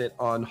around with it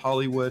on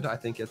Hollywood. I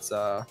think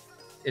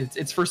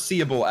it's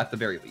foreseeable at the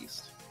very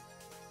least.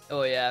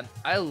 Oh yeah,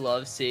 I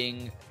love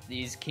seeing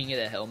these King of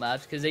the Hill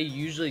maps because they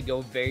usually go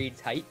very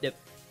tight.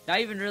 Not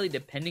even really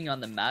depending on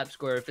the map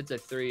score, if it's a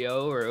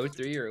 3-0 or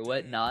 0-3 or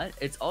whatnot.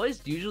 It's always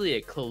usually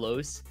a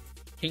close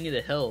King of the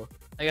Hill.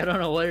 Like, I don't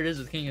know what it is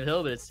with King of the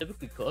Hill, but it's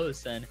typically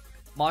close. And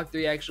Mach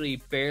 3 actually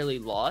barely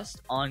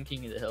lost on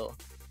King of the Hill.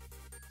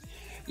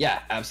 Yeah,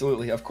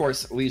 absolutely. Of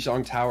course,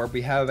 Lijiang Tower,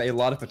 we have a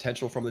lot of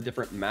potential from the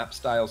different map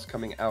styles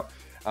coming out.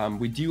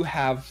 We do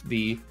have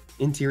the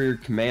interior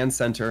command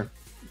center,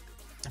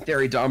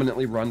 very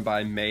dominantly run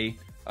by Mei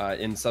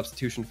in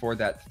substitution for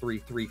that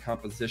 3-3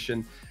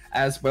 composition.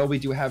 As well, we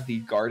do have the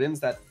gardens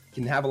that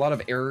can have a lot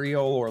of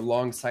aerial or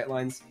long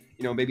sightlines.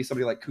 You know, maybe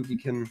somebody like Kuki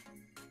can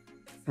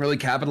really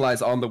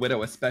capitalize on the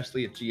Widow,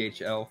 especially if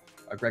GHL,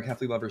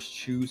 GregHeffelyLovers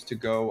choose to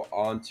go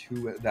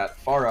onto that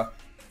Pharah.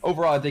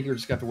 Overall, I think you're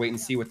just going to have to wait and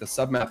see what the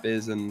submap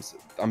is, and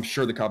I'm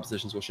sure the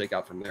compositions will shake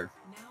out from there.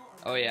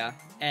 Oh yeah,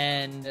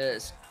 and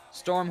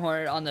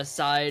Stormhornet on the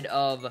side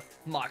of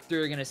Mach 3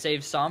 are going to save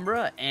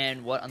Sombra,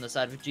 and what on the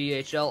side of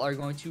GHL are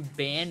going to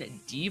ban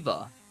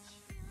D.Va.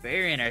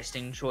 Very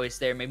interesting choice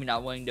there. Maybe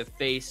not willing to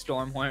face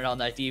Stormhornet on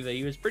that D.Va.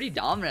 He was pretty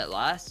dominant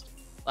last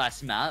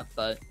map,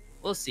 but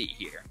we'll see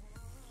here.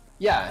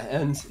 Yeah,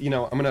 and you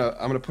know, I'm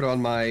gonna put on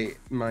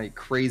my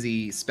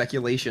crazy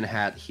speculation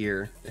hat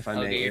here, if I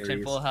may. Okay, your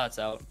tinfoil hat's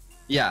out.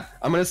 Yeah,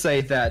 I'm gonna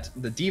say that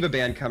the D.Va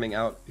ban coming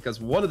out because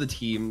one of the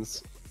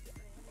teams,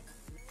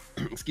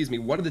 excuse me,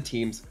 one of the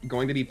teams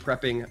going to be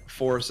prepping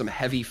for some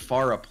heavy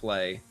Pharah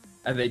play,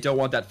 and they don't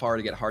want that Pharah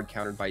to get hard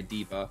countered by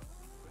D.Va.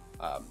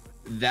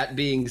 That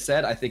being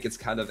said, I think it's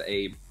kind of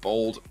a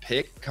bold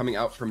pick coming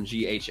out from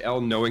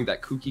GHL, knowing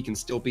that Kuki can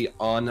still be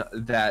on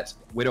that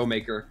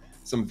Widowmaker.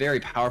 Some very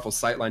powerful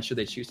sightlines should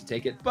they choose to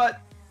take it, but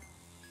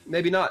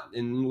maybe not.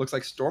 And it looks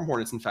like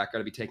Stormhornet's in fact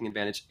going to be taking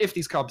advantage if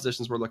these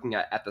compositions we're looking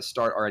at the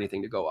start are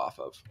anything to go off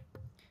of.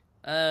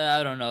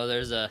 I don't know.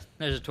 There's a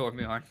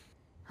Torbjorn.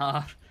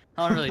 I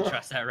don't really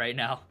trust that right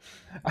now.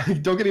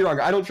 Don't get me wrong,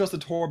 I don't trust the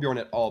Torbjorn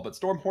at all, but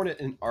Stormhornet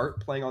and Art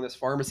playing on this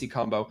pharmacy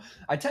combo,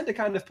 I tend to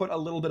kind of put a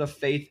little bit of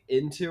faith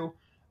into.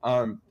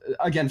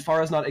 Again,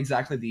 Pharah's not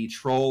exactly the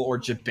troll or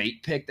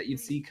debate pick that you'd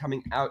see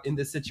coming out in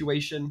this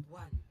situation.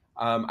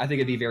 I think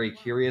it'd be very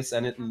curious,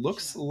 and it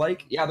looks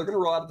like, yeah, they're going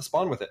to roll out of the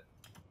spawn with it.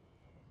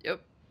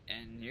 Yep,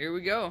 and here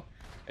we go.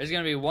 There's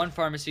going to be one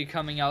pharmacy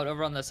coming out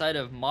over on the side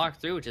of Mach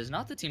 3, which is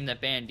not the team that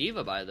banned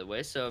D.Va, by the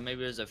way, so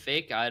maybe it was a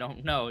fake. I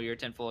don't know. Your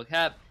tinfoil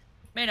cap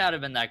may not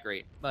have been that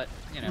great, but,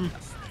 you know.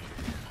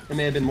 It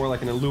may have been more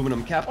like an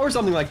aluminum cap or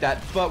something like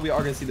that, but we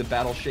are going to see the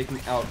battle shaking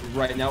out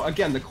right now.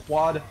 Again, the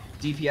quad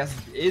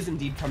DPS is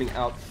indeed coming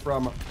out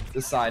from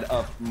the side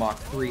of Mach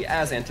 3,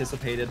 as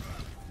anticipated.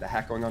 The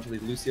hack going on to the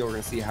Lucio. We're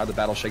going to see how the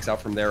battle shakes out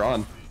from there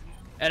on.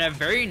 And a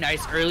very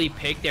nice early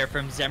pick there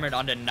from Zemrat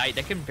onto Knight.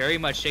 That can very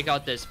much shake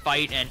out this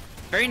fight. And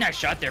very nice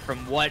shot there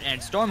from What. And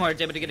Stormheart's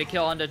able to get a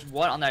kill onto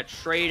What on that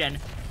trade. And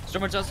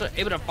Stormheart's also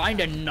able to find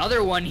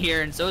another one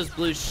here. And so is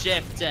Blue's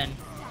Shift. And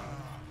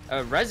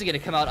Rez is going to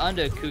come out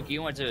onto Kuki.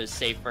 Once it was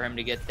safe for him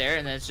to get there.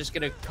 And then it's just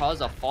going to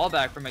cause a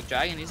fallback for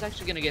McDragon. He's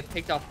actually going to get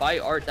picked off by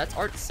Art. That's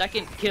Art's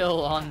second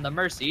kill on the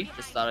Mercy.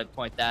 Just thought I'd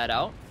point that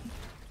out.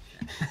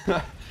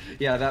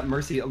 Yeah, that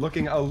Mercy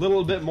looking a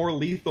little bit more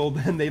lethal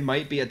than they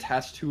might be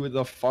attached to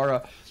the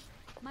Pharah.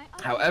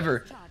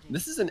 However,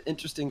 this is an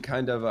interesting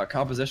kind of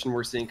composition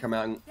we're seeing come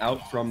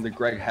out from the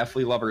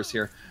GregHeffelyLovers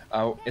here.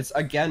 It's,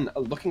 again,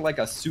 looking like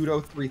a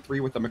pseudo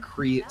 3-3 with the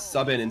McCree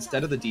sub-in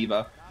instead of the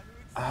D.Va.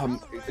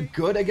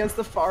 Good against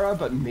the Pharah,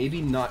 but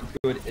maybe not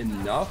good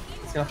enough.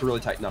 It's going to have to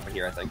really tighten up in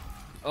here, I think.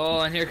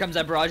 Oh, and here comes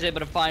that barrage, able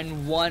to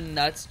find one.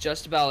 That's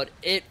just about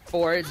it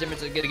for it.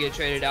 Zimmer's going to get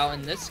traded out,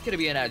 and this is going to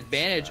be an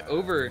advantage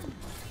over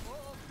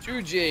to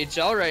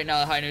GHL right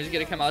now. High News is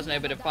going to come out and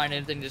able to find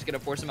anything, just going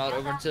to force him out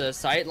over to the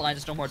sight line.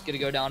 Stormhornet's going to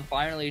go down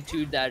finally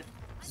to that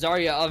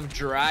Zarya of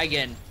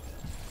Dragon.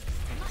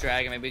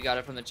 Dragon, maybe got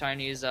it from the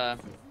Chinese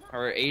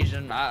or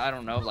Asian, I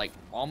don't know, like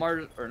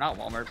Walmart, or not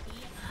Walmart,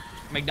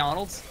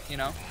 McDonald's, you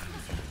know?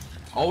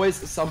 Always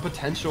some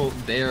potential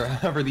there.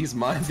 However, these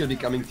mines going to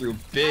be coming through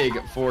big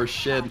for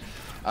Shin.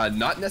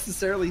 Not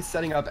necessarily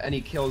setting up any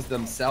kills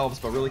themselves,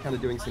 but really kind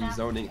of doing some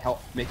zoning,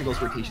 making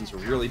those rotations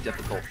really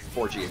difficult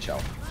for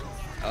GHL.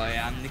 Oh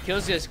yeah, I mean, the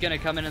kill's just gonna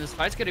come in, and this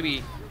fight's gonna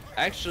be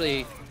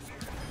actually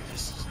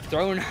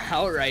thrown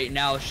out right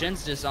now.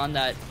 Shin's just on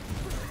that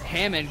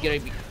Hammond,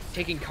 gonna be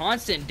taking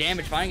constant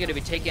damage, finally gonna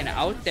be taken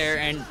out there,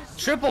 and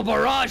triple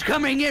barrage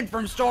coming in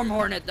from Storm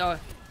Hornet. The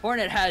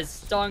Hornet has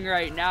stung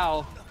right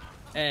now,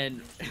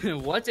 and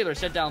what's able to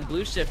shut down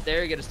Blue Shift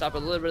there, gonna stop a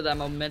little bit of that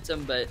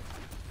momentum, but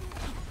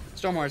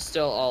Storm Hornet's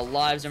still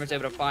alive. Zimmer's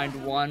able to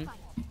find one.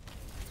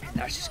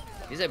 That's just,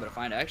 he's able to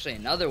find actually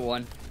another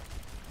one.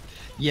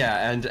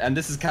 Yeah, and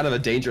this is kind of a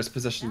dangerous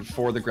position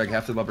for the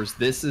GregHeffelyLovers.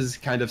 This is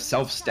kind of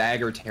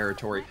self-stagger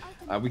territory.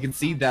 We can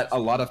see that a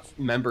lot of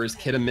members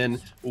kit him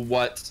in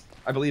what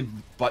I believe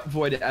Butt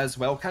Void as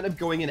well, kind of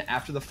going in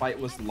after the fight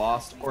was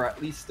lost, or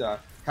at least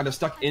kind of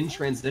stuck in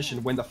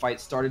transition when the fight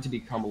started to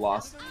become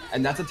lost.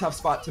 And that's a tough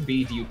spot to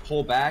be. Do you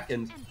pull back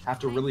and have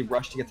to really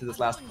rush to get to this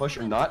last push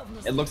or not?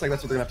 It looks like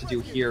that's what they're going to have to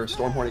do here.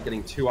 Storm Hornet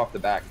getting 2 off the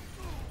back.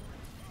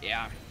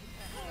 Yeah.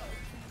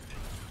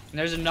 And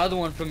there's another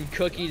one from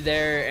Cookie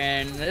there,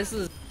 and this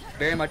is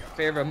very much in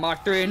favor of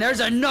Mach 3. And there's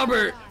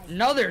another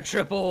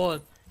triple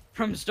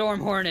from Storm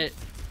Hornet.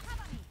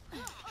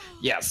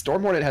 Yeah,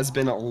 Storm Hornet has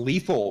been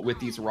lethal with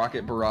these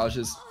rocket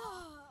barrages.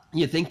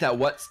 You think that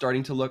what's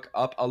starting to look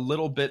up a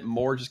little bit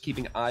more, just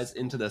keeping eyes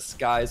into the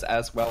skies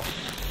as well.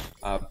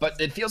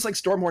 But it feels like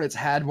Storm Hornet's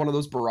had one of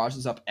those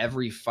barrages up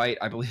every fight.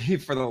 I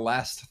believe for the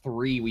last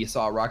 3 we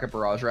saw a rocket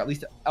barrage, or at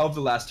least of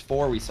the last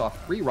 4 we saw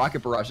 3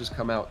 rocket barrages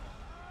come out.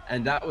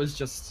 And that was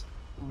just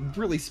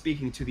really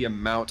speaking to the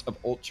amount of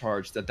ult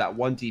charge that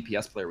one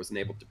DPS player was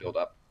able to build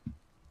up.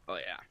 Oh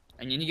yeah.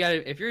 And you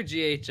gotta, if you're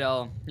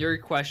GHL, you're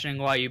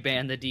questioning why you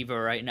banned the Diva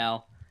right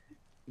now.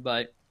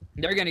 But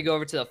they're gonna go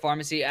over to the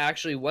pharmacy.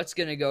 Actually, what's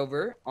gonna go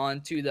over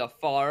onto the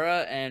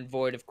Pharah, and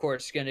Void, of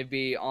course, gonna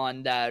be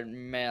on that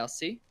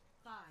Melcy.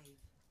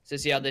 So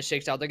see how this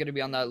shakes out. They're gonna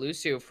be on that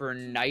Lucio for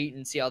Knight,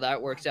 and see how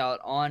that works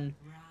out on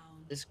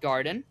this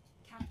Garden.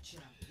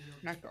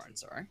 Not Garden,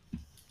 sorry.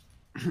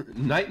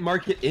 Night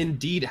Market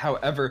indeed.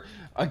 However,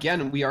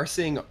 again, we are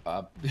seeing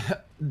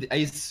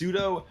a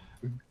pseudo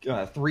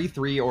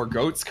 3-3 or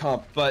goats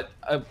comp, but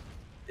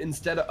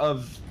instead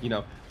of, you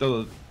know,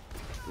 the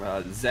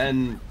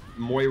Zen,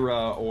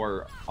 Moira,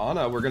 or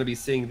Ana, we're going to be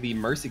seeing the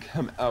Mercy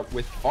come out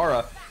with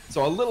Pharah.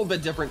 So a little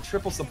bit different,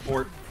 triple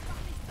support.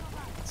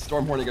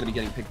 Storm Hornet going to be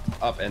getting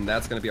picked up, and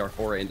that's going to be our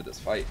foray into this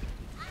fight.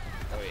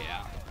 Oh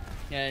yeah.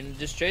 And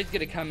just trade's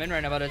going to come in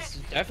right now, but it's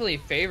definitely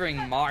favoring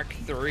Mach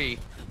 3.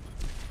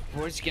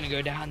 Void's gonna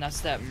go down.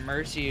 That's that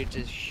Mercy, which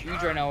is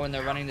huge right now when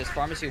they're running this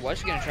pharmacy.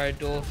 What's gonna try to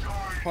duel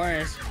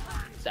corners?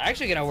 It's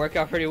actually gonna work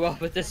out pretty well,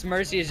 but this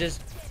Mercy is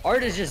just,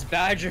 Art is just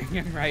badgering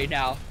him right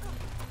now.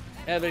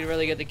 Yeah, but he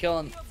really get the kill,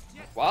 and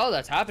while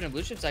that's happening,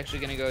 Blue Shift's actually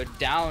gonna go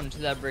down to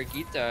that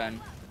Brigitte, and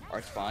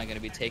Art's finally gonna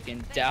be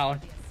taken down.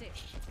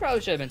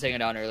 Probably should have been taken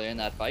down earlier in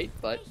that fight,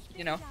 but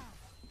you know,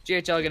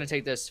 GHL gonna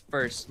take this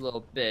first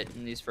little bit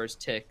in these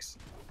first ticks.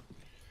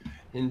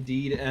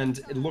 Indeed, and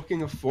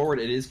looking forward,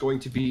 it is going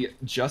to be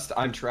just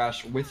I'm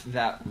Trash with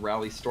that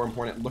rally. Storm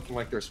Hornet looking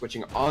like they're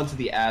switching onto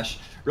the Ashe,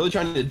 really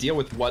trying to deal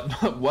with what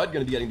going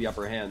to be getting the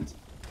upper hand.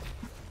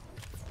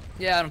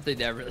 Yeah, I don't think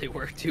that really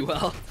worked too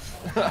well.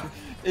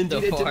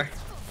 Indeed, so far.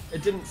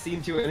 It didn't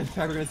seem to, and in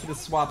fact, we're going to see the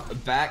swap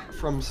back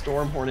from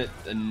Storm Hornet.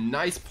 A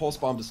nice pulse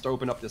bomb to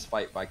open up this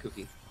fight by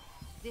Cookie.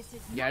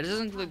 Yeah, it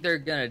doesn't look like they're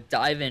gonna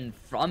dive in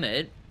from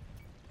it,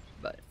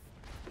 but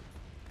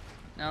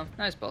no,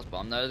 nice pulse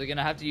bomb though. They're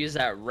gonna have to use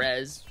that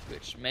res,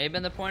 which may have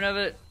been the point of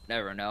it.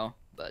 Never know,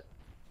 but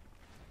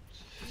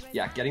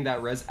yeah, getting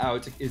that res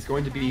out is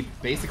going to be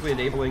basically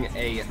enabling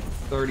a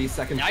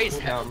 30-second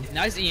cooldown.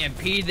 Nice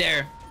EMP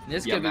there.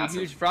 This could be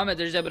massive. huge from it.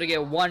 They're just able to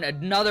get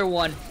another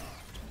one.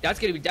 That's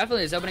gonna be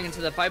definitely is opening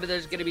into the fight, but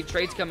there's gonna be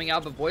trades coming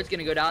out, but Void's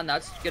gonna go down.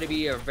 That's gonna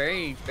be a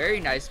very, very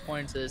nice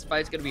point into this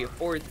fight. It's gonna be a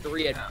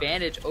 4-3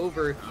 advantage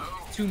over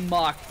to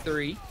Mach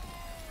 3.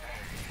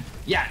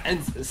 Yeah,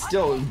 and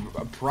still,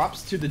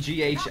 props to the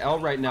GHL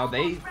right now.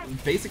 They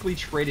basically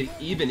traded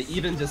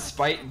even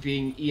despite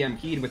being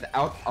EMP'd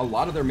without a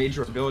lot of their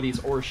major abilities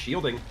or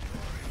shielding.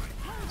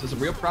 So some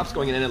real props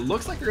going in, and it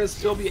looks like they're going to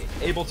still be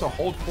able to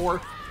hold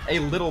for a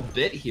little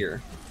bit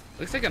here.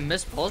 Looks like a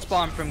missed pulse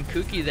bomb from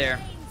Kuki there.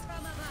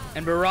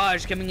 And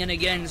Barrage coming in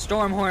again.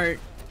 Storm Hornet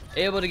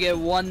able to get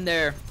one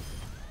there.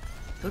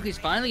 Kuki's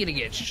finally going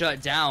to get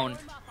shut down.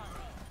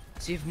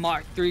 See if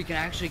Mach 3 can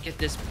actually get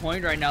this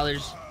point right now. They're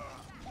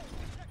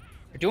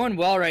doing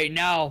well right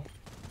now.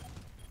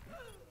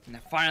 And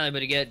they're finally able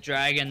to get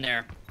Dragon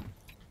there.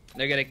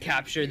 They're going to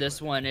capture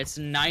this one. It's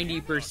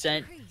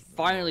 90%.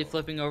 Finally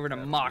flipping over to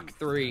Mach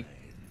 3.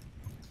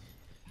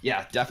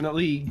 Yeah,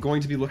 definitely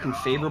going to be looking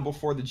favorable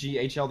for the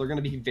GHL. They're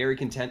going to be very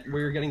content.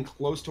 We're getting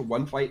close to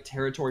one fight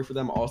territory for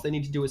them. All they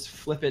need to do is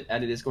flip it,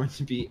 and it is going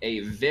to be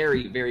a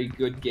very, very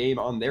good game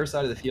on their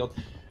side of the field.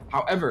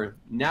 However,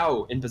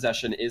 now in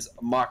possession is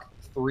Mach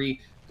 3,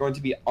 going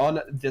to be on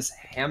this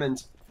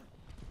Hammond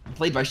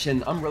played by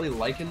Shin. I'm really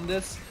liking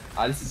this.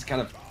 This is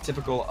kind of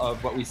typical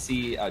of what we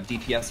see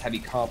DPS heavy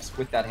comps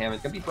with that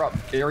Hammond. Going to be brought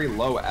very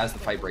low as the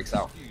fight breaks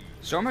out.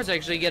 Stormhearts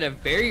actually get a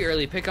very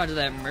early pick onto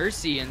that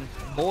Mercy and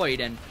Void,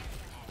 and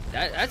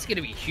that's going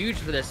to be huge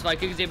for this fight.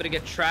 Kuga's able to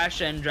get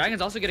trash, and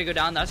Dragon's also going to go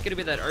down. That's going to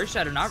be that Earth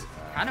Shadow, not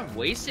kind of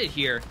wasted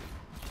here.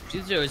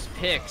 Choose those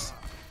picks,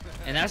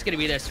 and that's going to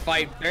be this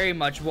fight very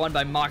much won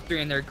by Mach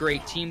 3 and their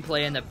great team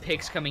play, and the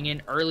picks coming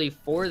in early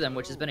for them,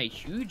 which has been a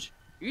huge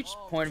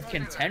point of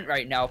content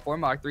right now for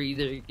Mach 3,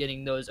 either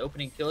getting those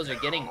opening kills or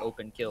getting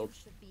open killed.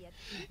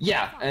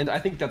 Yeah, and I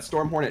think that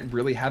Storm Hornet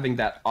really having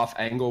that off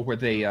angle where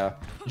they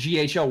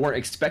GHL weren't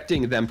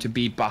expecting them to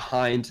be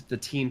behind the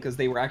team, because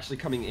they were actually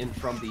coming in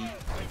from the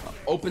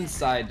open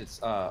side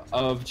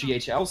of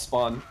GHL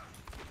spawn.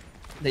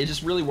 They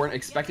just really weren't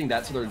expecting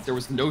that, so there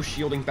was no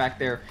shielding back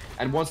there,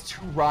 and once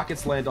 2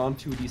 rockets land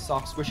onto the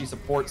soft squishy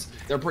supports,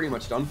 they're pretty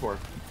much done for.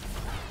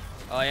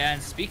 Oh yeah,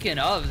 and speaking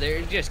of,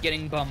 they're just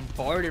getting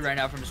bombarded right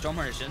now from Storm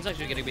Hornet. Shin's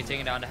actually going to be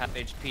taken down to half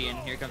HP, and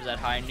here comes that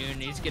High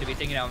Noon. He's going to be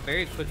taken down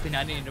very quickly,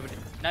 not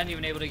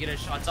even able to get his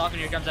shots off,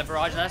 and here comes that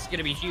Barrage, and that's going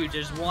to be huge.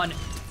 There's one. Here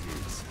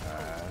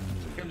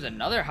comes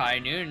another High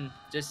Noon,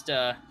 just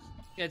going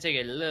to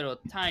take a little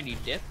tiny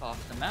dip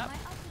off the map.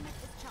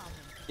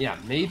 Yeah,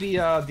 maybe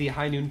the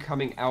High Noon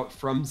coming out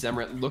from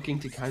Zemret looking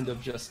to kind of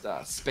just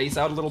space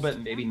out a little bit,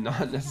 maybe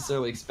not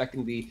necessarily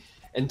expecting the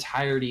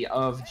entirety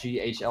of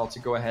GHL to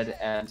go ahead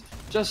and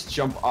just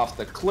jump off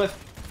the cliff,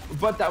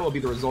 but that will be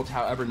the result.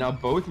 However, now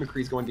both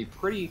McCree's going to be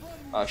pretty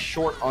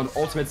short on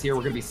ultimates here.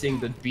 We're going to be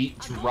seeing the beat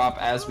drop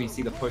as we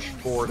see the push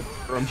forward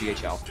from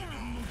GHL.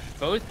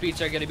 Both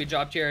beats are going to be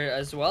dropped here,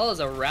 as well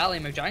as a rally.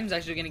 McJackson's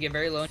actually going to get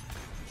very low.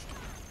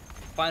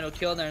 Final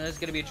kill there, and there's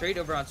going to be a trade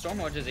over on Storm,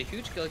 which is a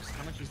huge kill because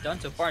how much he's done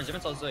so far. And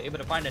Zimmer's also able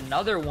to find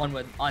another one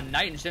on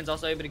Knight, and Shin's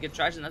also able to get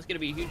trash, and that's going to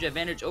be a huge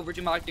advantage over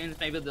to Mach 3. And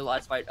maybe the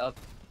last fight of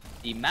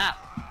the map.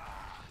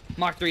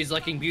 Mach 3 is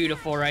looking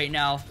beautiful right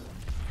now.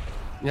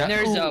 Yeah. And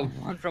there's a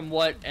one from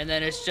what, and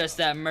then it's just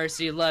that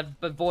Mercy left,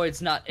 but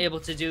Void's not able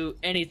to do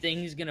anything.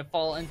 He's going to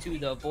fall into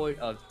the Void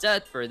of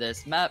Death for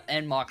this map,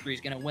 and Mach 3 is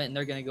going to win.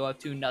 They're going to go up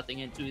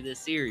 2-0 into this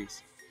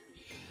series.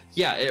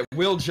 Yeah, it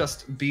will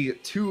just be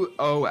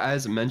 2-0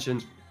 as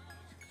mentioned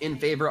in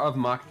favor of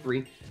Mach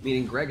 3,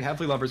 meaning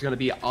GregHeffelyLovers is going to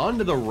be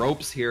onto the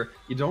ropes here.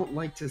 You don't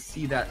like to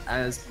see that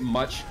as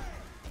much.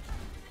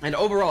 And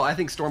overall, I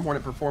think Storm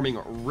Hornet performing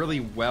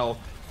really well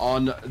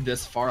on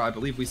this far. I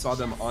believe we saw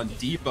them on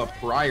Diva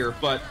prior,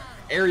 but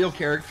aerial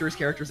characters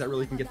that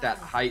really can get that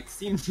height,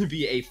 seems to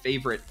be a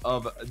favorite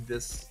of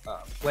this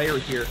player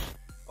here.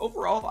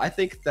 Overall, I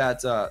think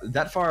that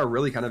that far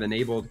really kind of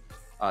enabled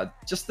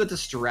just the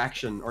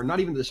distraction, or not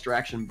even the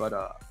distraction,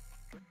 but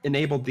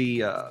enabled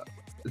the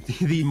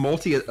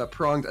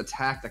multi-pronged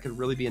attack that could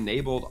really be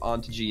enabled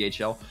onto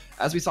GHL.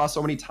 As we saw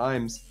so many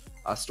times,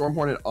 Storm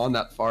Hornet on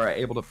that far are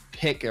able to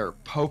pick or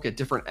poke at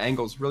different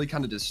angles, really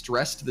kind of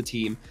distressed the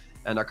team,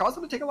 and caused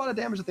them to take a lot of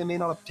damage that they may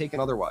not have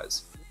taken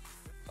otherwise.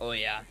 Oh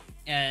yeah,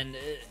 and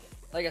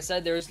like I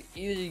said, there's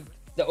either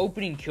the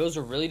opening kills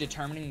were really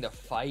determining the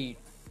fight,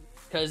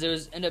 because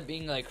it ended up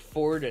being like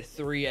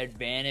 4-3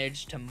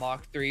 advantage to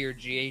Mach 3 or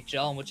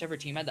GHL, and whichever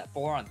team had that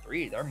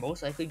 4-on-3, they're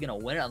most likely gonna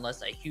win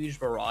unless a huge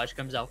barrage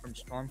comes out from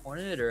Storm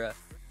Hornet or a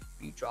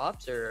few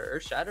drops or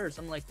Earth Shadow or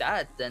something like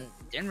that. Then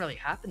it didn't really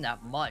happen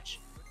that much.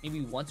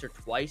 Maybe once or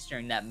twice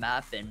during that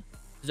map, and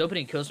his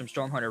opening kills from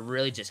Storm Hornet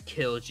really just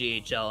killed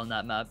GHL on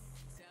that map.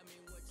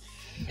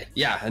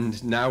 Yeah,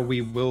 and now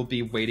we will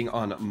be waiting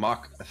on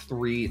Mach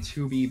 3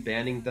 to be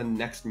banning the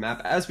next map.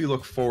 As we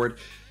look forward,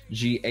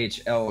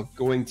 GHL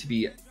going to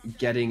be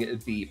getting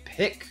the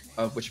pick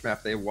of which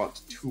map they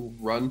want to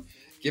run.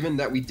 Given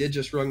that we did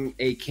just run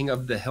a King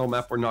of the Hill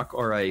map,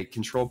 or a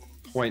control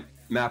point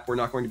map, we're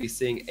not going to be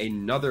seeing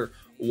another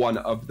one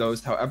of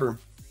those. However,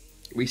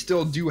 we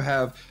still do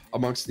have,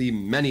 amongst the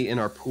many in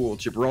our pool,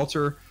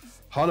 Gibraltar,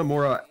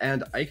 Hanamura,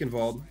 and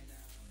Eichenwald,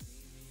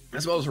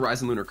 as well as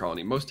Horizon Lunar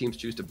Colony. Most teams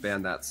choose to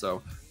ban that,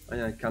 so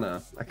I kind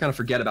of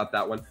forget about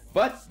that one.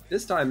 But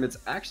this time, it's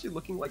actually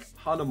looking like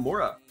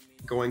Hanamura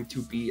going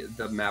to be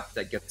the map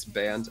that gets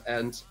banned,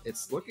 and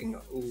it's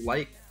looking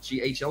like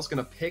GHL's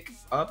going to pick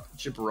up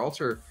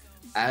Gibraltar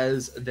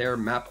as their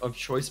map of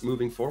choice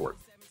moving forward.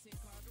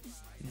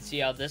 Let's see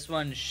how this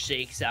one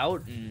shakes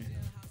out, and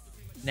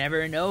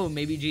never know,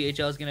 maybe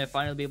GHL is going to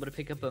finally be able to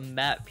pick up a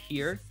map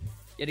here.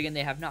 Yet again,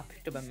 they have not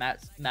picked up a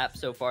map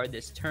so far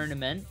this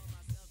tournament,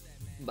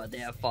 but they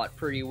have fought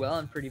pretty well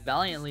and pretty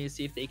valiantly to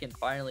see if they can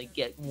finally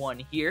get one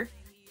here.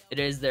 It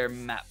is their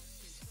map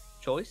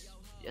choice,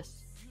 yes.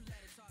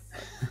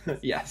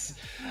 Yes.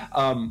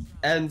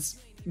 And,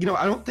 you know,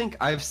 I don't think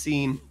I've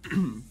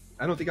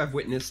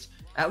witnessed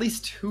at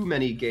least too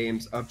many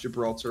games of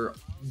Gibraltar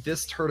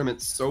this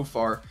tournament so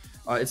far.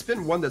 It's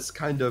been one that's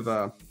kind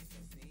of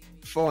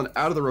fallen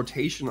out of the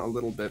rotation a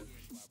little bit.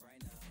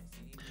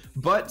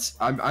 But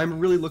I'm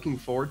really looking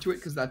forward to it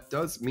because that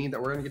does mean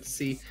that we're going to get to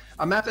see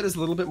a map that is a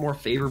little bit more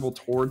favorable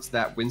towards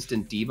that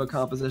Winston Diva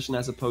composition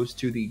as opposed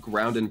to the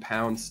ground and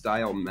pound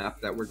style map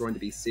that we're going to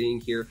be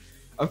seeing here.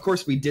 Of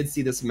course, we did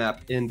see this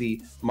map in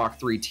the Mach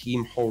 3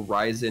 Team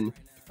Horizon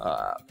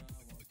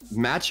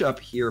matchup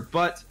here,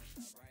 but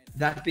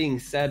that being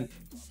said,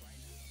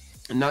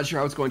 I'm not sure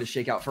how it's going to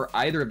shake out for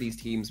either of these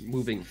teams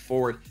moving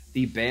forward.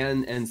 The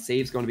ban and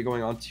save is going to be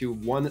going on to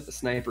one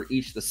sniper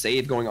each. The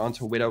save going on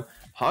to Widow.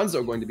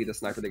 Hanzo going to be the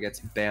sniper that gets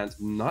banned.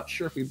 Not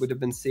sure if we would have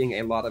been seeing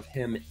a lot of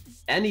him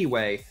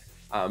anyway,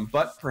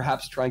 but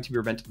perhaps trying to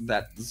prevent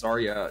that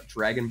Zarya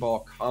Dragon Ball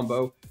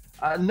combo.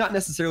 Not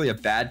necessarily a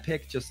bad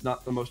pick, just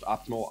not the most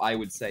optimal, I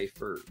would say,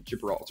 for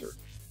Gibraltar.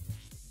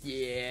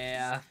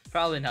 Yeah,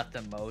 probably not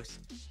the most.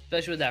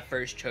 Especially with that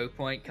first choke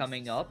point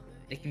coming up.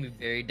 It can be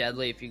very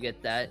deadly if you get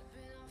that.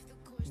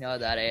 You know,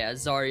 that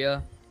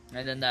Zarya,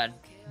 and then that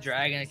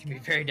Dragon, it can be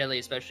very deadly,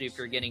 especially if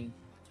you're getting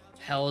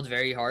held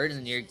very hard,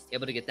 and you're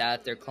able to get that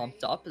if they're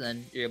clumped up, and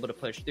then you're able to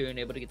push through and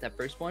able to get that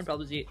first point,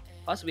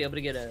 possibly able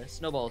to get a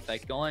snowball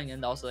effect going,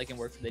 and also that can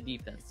work for the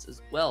defense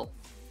as well.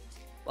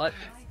 But,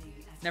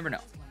 never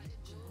know.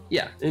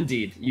 Yeah,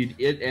 indeed.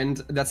 And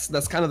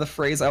that's kind of the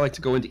phrase I like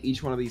to go into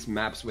each one of these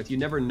maps with. You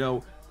never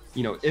know,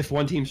 if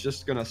one team's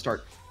just going to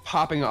start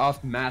popping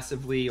off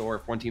massively, or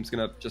if one team's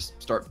going to just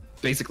start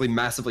basically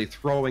massively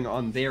throwing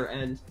on their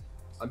end.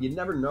 You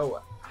never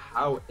know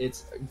how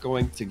it's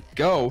going to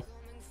go.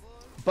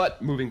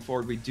 But moving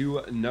forward, we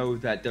do know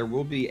that there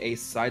will be a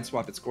side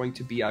swap. It's going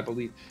to be, I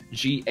believe,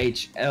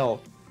 GHL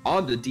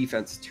on the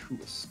defense to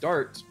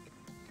start.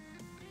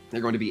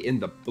 They're going to be in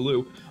the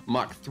blue.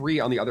 Mach 3,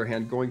 on the other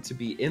hand, going to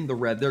be in the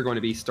red. They're going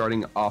to be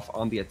starting off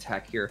on the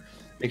attack here.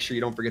 Make sure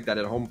you don't forget that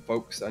at home,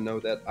 folks. I know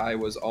that I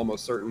was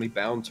almost certainly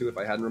bound to if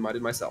I hadn't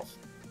reminded myself.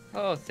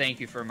 Oh, thank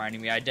you for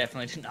reminding me. I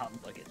definitely did not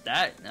look at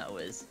that. That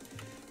was...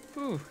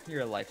 Whew,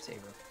 you're a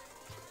lifesaver.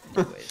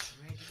 Anyways.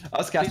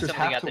 Us casters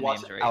have to watch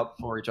out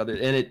for each other.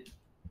 And it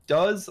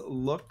does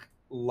look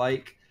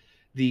like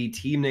the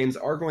team names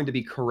are going to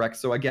be correct.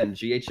 So again,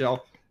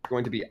 GHL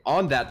going to be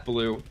on that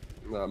blue.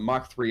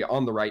 Mach 3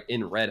 on the right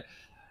in red.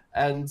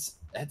 And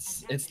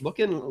it's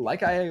looking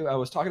like I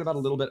was talking about a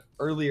little bit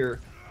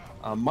earlier.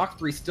 Mach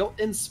 3 still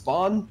in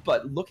spawn,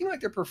 but looking like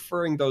they're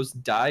preferring those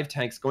dive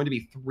tanks. Going to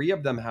be 3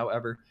 of them,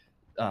 however,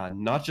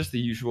 not just the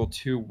usual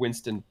 2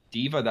 Winston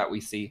Diva that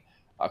we see.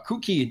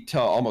 Kuki, to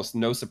almost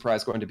no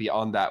surprise, going to be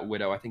on that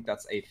Widow. I think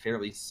that's a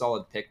fairly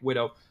solid pick.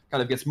 Widow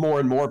kind of gets more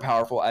and more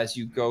powerful as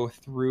you go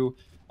through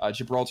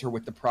Gibraltar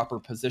with the proper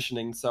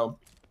positioning. So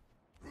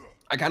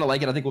I kind of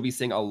like it. I think we'll be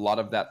seeing a lot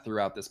of that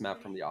throughout this map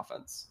from the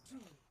offense.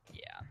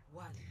 Yeah.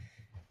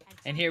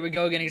 And here we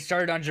go, getting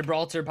started on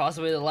Gibraltar,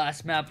 possibly the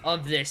last map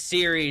of this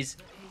series.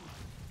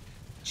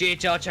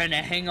 GHL trying to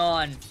hang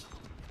on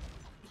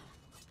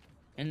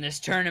in this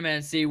tournament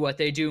and see what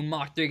they do.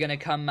 Mach 3 gonna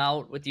come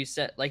out with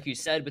like you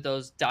said, with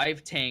those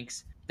dive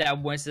tanks.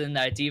 That Winston,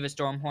 that Diva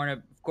Stormhorn,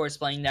 of course,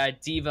 playing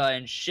that Diva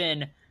and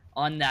Shin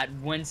on that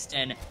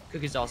Winston.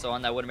 Cookie's also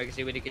on that Widowmaker,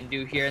 see what he can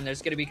do here. And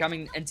there's going to be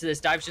coming into this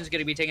dive. Shin's going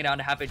to be taken down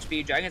to half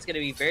HP. Dragon's going to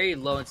be very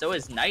low, and so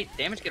is Knight.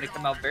 Damage going to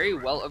come out very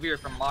well over here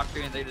from Mach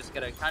 3, and they're just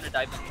going to kind of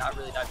dive in, not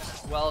really dive in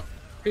as well.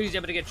 Cookie's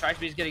able to get trash,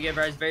 but he's going to get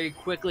res very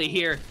quickly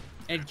here.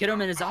 And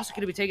Kidderman is also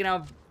going to be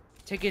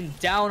taken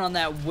down on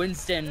that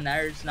Winston.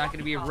 There's not going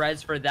to be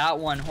res for that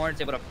one.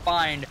 Hornet's able to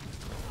find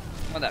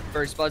that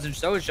first buzz, and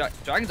so is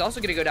Dragon's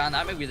also going to go down.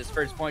 That may be this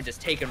first point just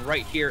taken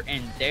right here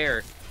and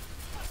there.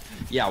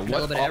 Yeah, a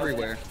little bit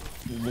everywhere.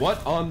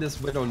 What on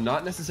this Widow,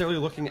 not necessarily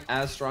looking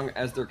as strong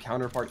as their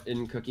counterpart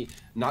in Cookie.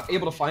 Not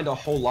able to find a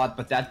whole lot,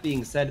 but that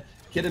being said,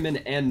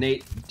 Kidderman and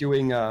Nate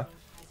doing, not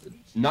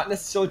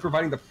necessarily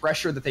providing the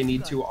pressure that they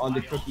need to on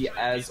the Cookie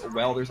as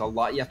well. There's a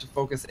lot you have to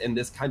focus in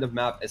this kind of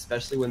map,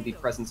 especially when the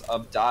presence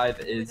of dive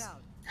is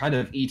kind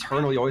of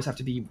eternal. You always have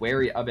to be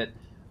wary of it.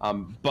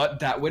 But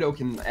that Widow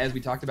can, as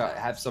we talked about,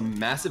 have some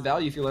massive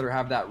value if you let her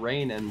have that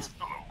rain, and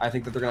I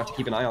think that they're going to have to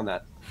keep an eye on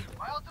that.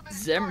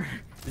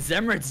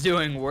 Zemret's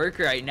doing work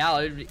right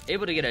now,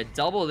 able to get a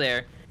double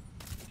there.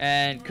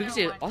 And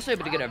Cookie's also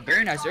able to get a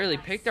very nice early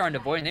pick there on the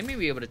Void, and they may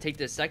be able to take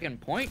this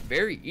second point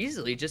very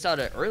easily just out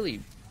of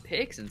early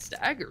picks and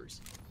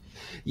staggers.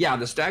 Yeah,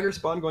 the stagger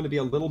spawn going to be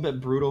a little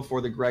bit brutal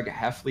for the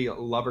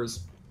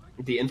GregHeffelyLovers.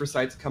 The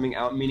infrasights coming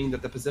out, meaning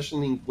that the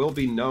positioning will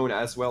be known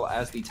as well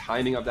as the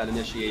timing of that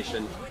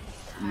initiation.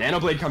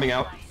 Nanoblade coming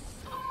out.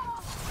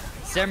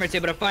 Zemret's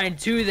able to find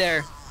 2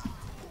 there.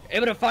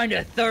 Able to find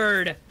a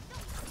 3rd.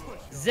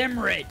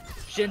 Zemret.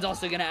 Shin's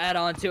also going to add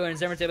on to it, and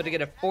Zemret's able to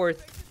get a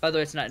 4th. By the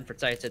way, it's not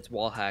infrasights, it's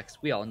wall hacks.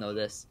 We all know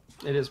this.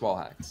 It is wall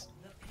hacks.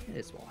 It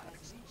is wall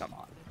hacks. Come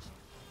on.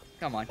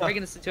 Come on,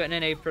 making this into an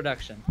NA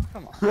production.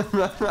 Come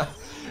on.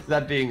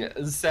 That being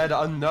said,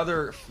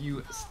 another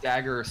few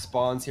stagger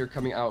spawns here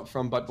coming out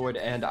from Butt Void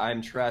and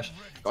I'm Trash.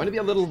 Going to be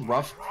a little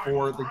rough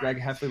for the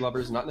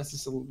GregHeffelyLovers. Not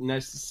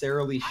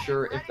necessarily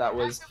sure if that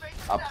was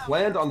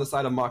planned on the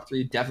side of Mach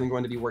 3. Definitely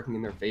going to be working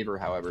in their favor,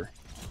 however.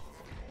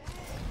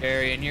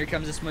 And here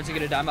comes this one to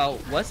get a dime out.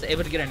 Was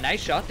able to get a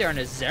nice shot there on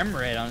a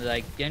Zemret on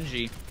like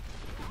Genji.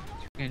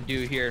 can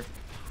do here.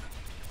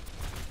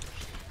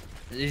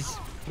 These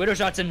Widow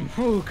shots, and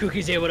ooh,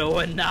 Cookie's able to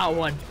win that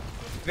one.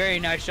 Very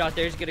nice shot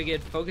there. He's gonna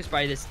get focused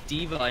by this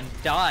Diva and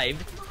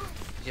dived.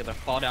 He's able to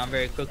fall down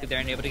very quickly there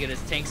and able to get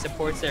his tank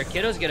supports there.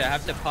 Kiddo's gonna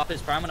have to pop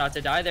his Primal not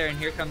to die there, and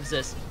here comes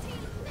this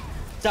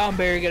Sound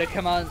Barrier gonna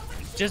come out.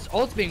 Just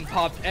ults being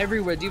popped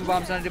everywhere. Diva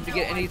Bomb's not able to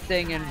get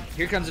anything, and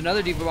here comes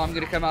another Diva Bomb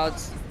gonna come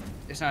out.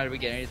 It's not able to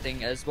get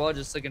anything as well.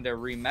 Just looking to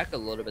remech a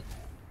little bit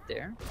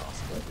there,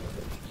 possibly.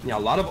 Yeah, a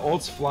lot of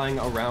ults flying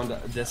around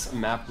this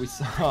map. We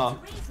saw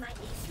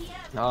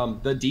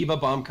the Diva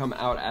Bomb come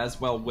out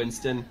as well.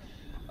 Winston,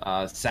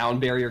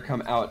 Sound Barrier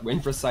come out.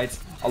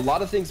 Infrasights, a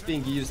lot of things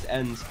being used,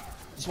 and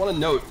just want to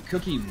note,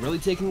 Cookie really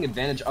taking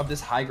advantage of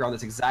this high ground.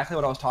 That's exactly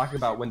what I was talking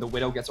about when the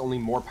Widow gets only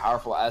more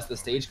powerful as the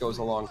stage goes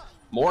along.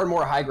 More and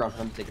more high ground for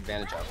them to take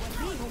advantage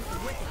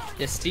of.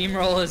 The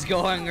steamroll is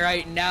going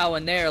right now,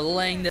 and they are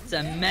laying the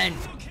cement.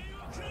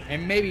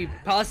 And maybe,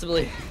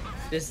 possibly,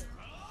 this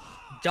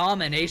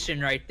domination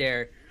right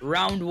there.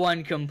 Round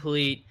 1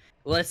 complete.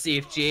 Let's see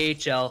if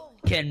GHL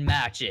can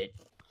match it.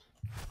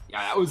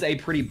 Yeah, that was a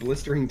pretty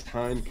blistering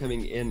time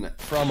coming in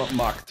from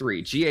Mach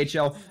 3.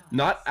 GHL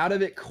not out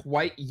of it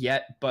quite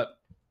yet, but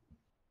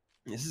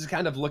this is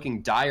kind of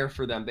looking dire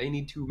for them. They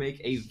need to make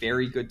a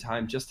very good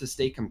time just to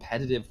stay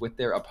competitive with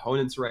their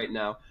opponents right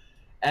now.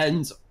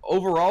 And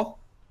overall,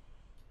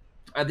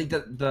 I think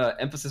that the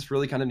emphasis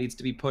really kind of needs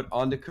to be put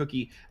onto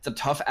Cookie. It's a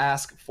tough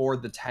ask for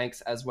the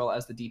tanks as well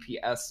as the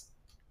DPS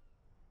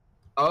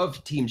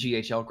of Team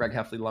GHL,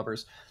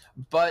 GregHeffelyLovers.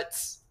 But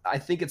I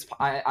think it's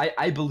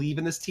I believe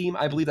in this team.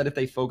 I believe that if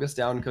they focus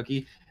down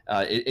Cookie,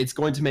 it's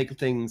going to make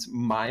things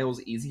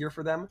miles easier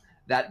for them.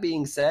 That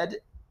being said,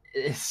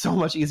 it's so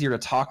much easier to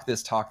talk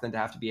this talk than to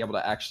have to be able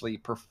to actually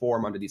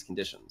perform under these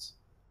conditions.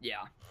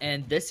 Yeah,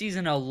 and this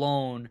season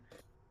alone,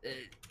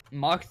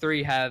 Mach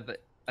 3 have,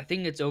 I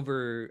think it's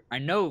over, I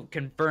know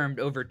confirmed,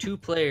 over 2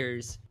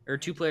 players, or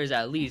 2 players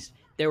at least,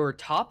 they were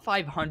top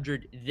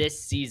 500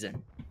 this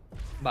season,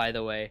 by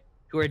the way,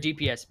 who are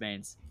DPS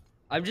mains.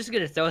 I'm just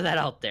going to throw that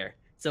out there.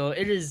 So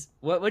it is,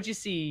 what you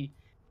see,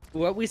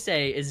 what we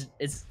say is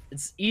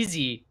it's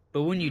easy,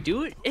 but when you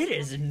do it, it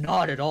is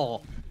not at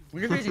all.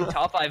 When you're facing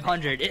top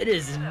 500, it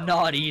is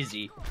not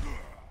easy.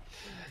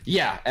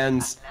 Yeah,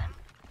 and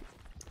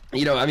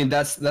you know, I mean,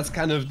 that's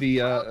kind of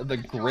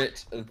the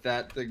grit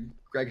that the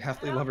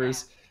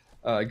GregHeffelyLovers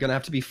gonna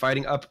have to be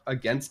fighting up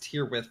against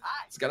here with.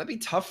 It's gonna be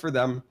tough for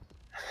them.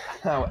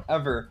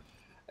 However,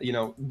 you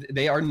know,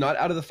 they are not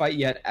out of the fight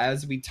yet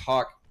as we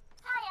talk.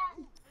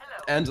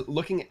 And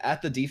looking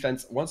at the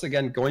defense, once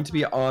again, going to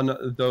be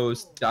on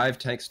those dive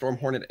tanks, Storm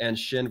Hornet and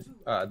Shin,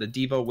 the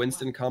Diva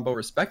Winston combo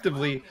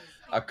respectively.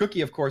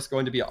 Cookie, of course,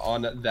 going to be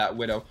on that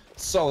Widow.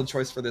 Solid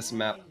choice for this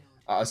map,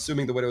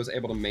 assuming the Widow is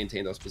able to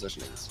maintain those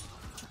positionings.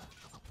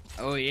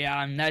 Oh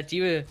yeah, and that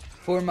Diva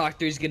for Mach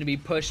 3 is going to be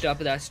pushed up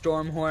with that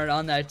Storm Hornet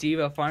on that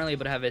Diva, finally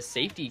able to have his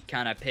safety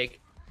kind of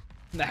pick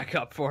back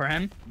up for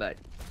him, but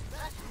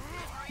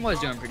was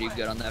doing pretty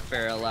good on that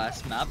Pharaoh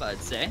last map, I'd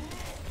say.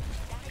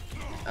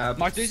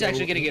 Mach 3 is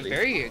actually going to get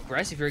very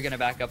aggressive here, going to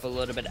back up a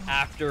little bit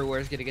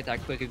afterwards, going to get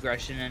that quick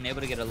aggression and able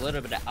to get a little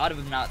bit out of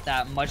him, not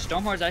that much.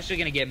 Stormhorn's actually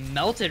going to get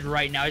melted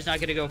right now. He's not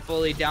going to go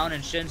fully down,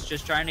 and Shin's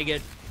just trying to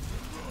get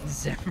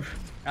Zimmer,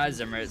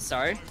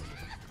 sorry.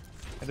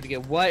 Able to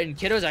get what, and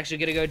Kiddo's actually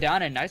going to go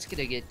down, and Knight's going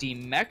to get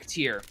demeched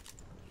here.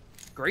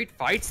 Great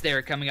fights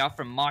there coming out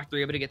from Mach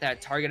 3, able to get that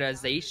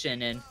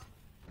targetization, and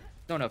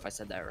don't know if I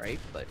said that right,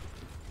 but,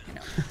 you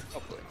know,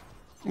 hopefully.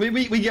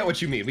 We get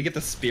what you mean. We get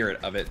the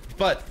spirit of it,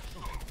 but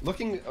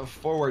looking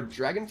forward,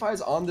 Dragonfly's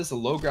on this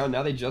low ground.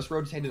 Now they just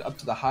rotated up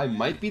to the high.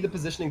 Might be the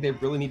positioning they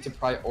really need to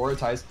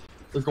prioritize.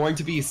 They're going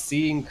to be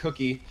seeing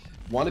Cookie.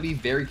 Want to be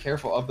very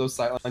careful of those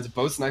sightlines.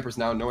 Both snipers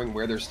now knowing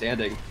where they're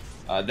standing.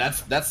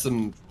 That's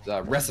some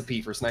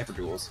recipe for sniper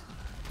duels.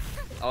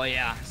 Oh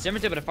yeah,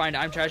 Zimmer's able to find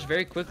I'm Trash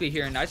very quickly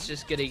here, and Knight's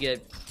just gonna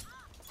get,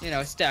 you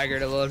know,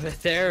 staggered a little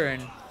bit there,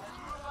 and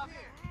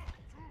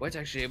White's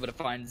actually able to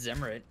find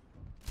Zimmerit.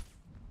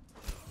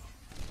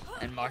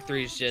 And Mach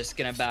 3 is just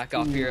gonna back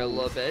off here a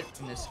little bit.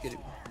 And this is gonna...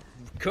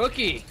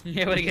 Cookie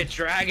able to get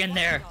Dragon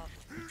there.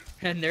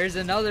 And there's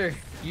another.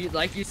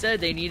 Like you said,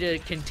 they need to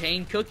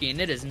contain Cookie,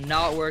 and it is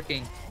not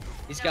working.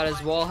 He's got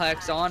his wall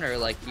hacks on, or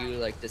like you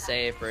like to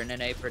say for an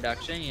NA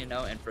production, you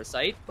know, and for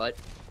sight. But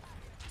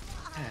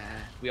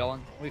we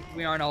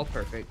aren't all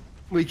perfect.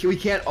 We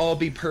can't all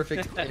be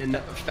perfect in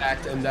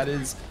fact, and that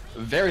is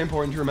very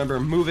important to remember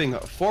moving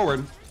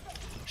forward.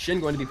 Shin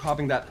going to be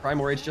popping that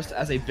Primal Rage just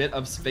as a bit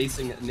of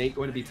spacing. Nate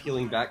going to be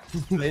peeling back.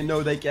 They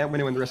know they can't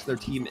win when the rest of their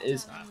team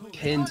is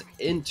pinned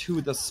into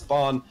the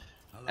spawn.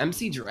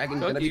 MC Dragon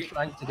going to be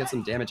trying to get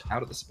some damage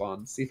out of the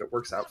spawn. See if it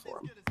works out for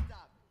him.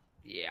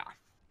 Yeah.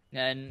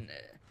 And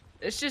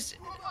it's just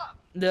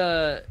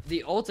the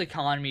ult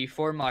economy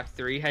for Mach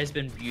 3 has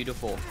been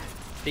beautiful.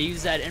 They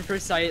used that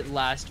Infrasight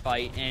last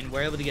fight and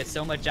were able to get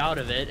so much out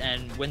of it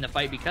and win the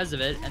fight because of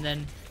it. And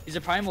then use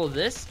a Primal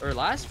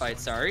last fight,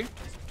 sorry.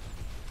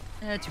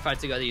 2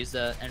 fights ago they used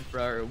the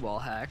Infra or wall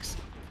hacks.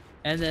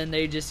 And then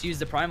they just used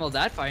the Primal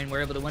that fight and were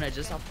able to win it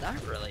just off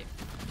that, really.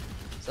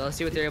 So let's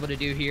see what they're able to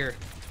do here.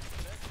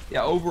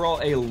 Yeah, overall,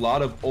 a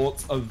lot of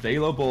ults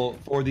available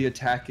for the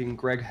attacking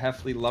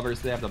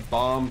GregHeffelyLovers. They have the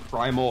Bomb,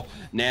 Primal,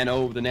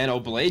 Nano, the Nano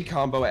Blade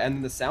combo,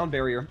 and the Sound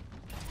Barrier.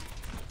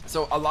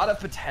 So a lot of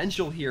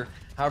potential here.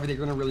 However, they're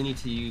going to really need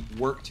to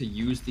work to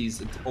use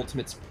these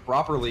ultimates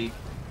properly.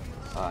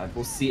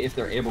 We'll see if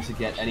they're able to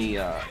get any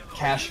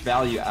cash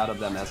value out of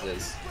them as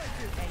is.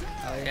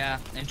 Oh yeah,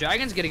 and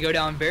Dragon's going to go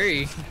down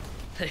very,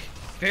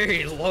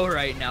 very low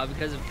right now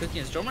because of Cookie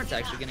and Stormheart's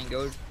actually going to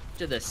go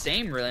to the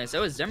same really. And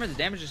so is Zimmer. The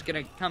damage is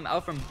going to come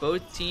out from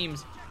both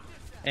teams.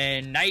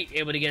 And Knight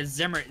able to get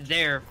Zimmer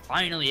there.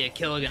 Finally a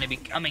kill going to be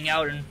coming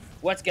out. And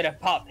what's going to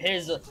pop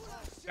his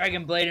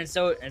Dragon Blade? And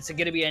so it's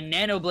going to be a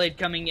Nano Blade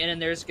coming in.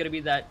 And there's going to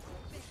be that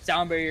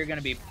Sound Barrier going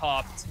to be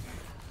popped.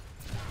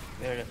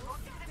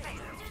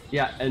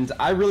 Yeah, and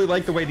I really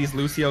like the way these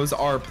Lucios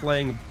are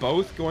playing.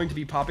 Both going to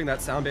be popping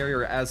that Sound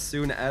Barrier as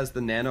soon as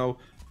the Nano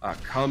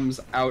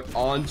comes out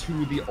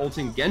onto the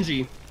ulting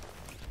Genji.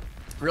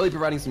 Really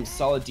providing some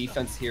solid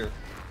defense here,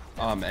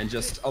 and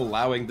just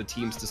allowing the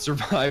teams to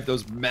survive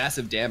those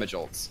massive damage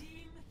ults.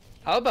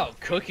 How about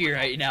Cookie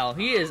right now?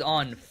 He is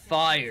on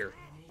fire.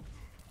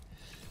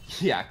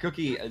 Yeah,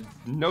 Cookie,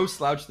 no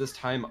slouch this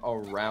time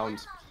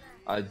around.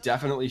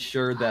 Definitely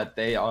sure that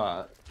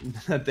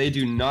they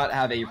do not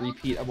have a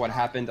repeat of what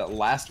happened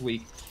last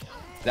week.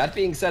 That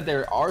being said,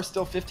 there are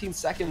still 15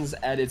 seconds,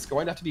 and it's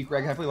going to have to be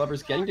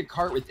GregHeffelyLovers getting to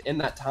cart within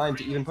that time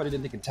to even put it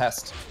into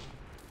contest.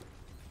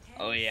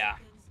 Oh yeah.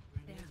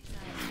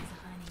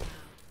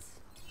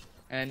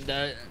 And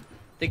the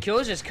kill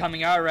is just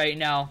coming out right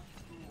now.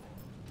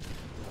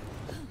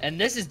 And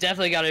this is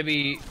definitely got to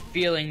be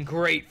feeling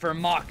great for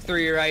Mach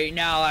 3 right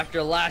now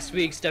after last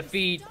week's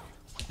defeat.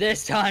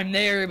 This time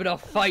they are able to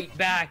fight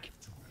back.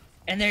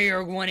 And they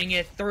are winning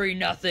it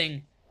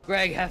 3-0.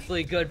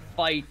 GregHeffely, good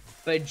fight.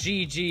 But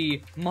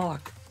GG,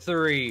 Mach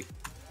 3.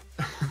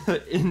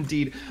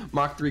 Indeed,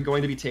 Mach 3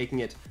 going to be taking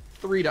it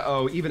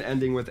 3-0, even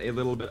ending with a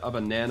little bit of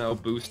a nano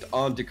boost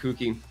onto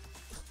Cookie.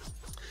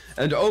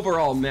 And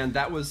overall, man,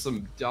 that was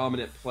some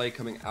dominant play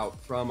coming out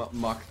from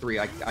Mach 3.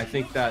 I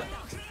think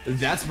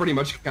that's pretty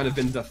much kind of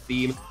been the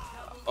theme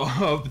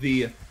of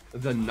the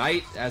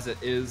night as it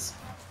is.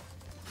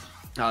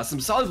 Some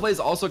solid plays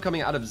also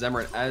coming out of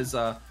Zemrat as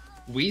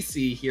we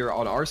see here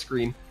on our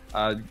screen.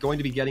 Going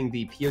to be getting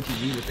the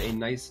POTG with a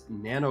nice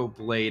Nano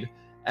Blade.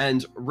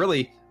 And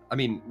really, I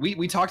mean,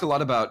 we talked a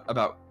lot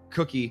about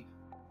Cookie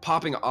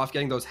popping off,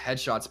 getting those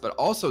headshots, but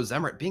also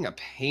Zemrat being a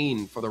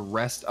pain for the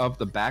rest of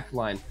the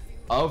backline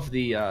of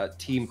the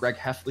team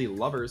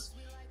GregHeffelyLovers.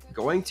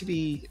 Going to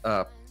be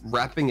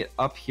wrapping it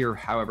up here,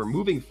 however,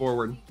 moving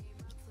forward.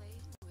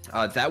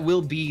 That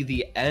will be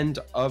the end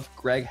of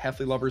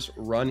GregHeffelyLovers'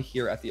 run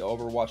here at the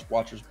Overwatch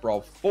Watchers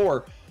Brawl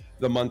for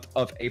the month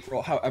of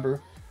April.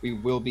 However, we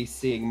will be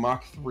seeing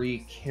Mach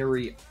 3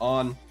 carry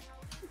on,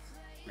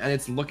 and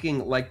it's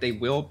looking like they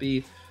will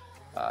be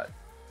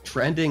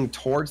trending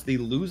towards the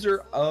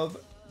loser of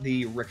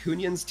the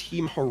Raccoonians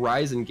Team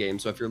Horizon game.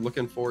 So if you're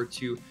looking forward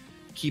to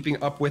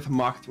keeping up with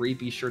Mach 3,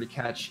 be sure to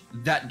catch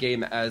that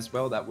game as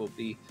well. That will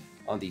be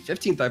on the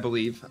 15th, I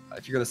believe.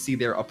 If you're going to see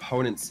their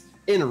opponents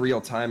in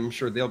real time, I'm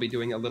sure they'll be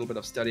doing a little bit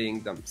of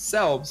studying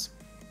themselves.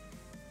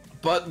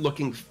 But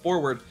looking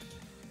forward,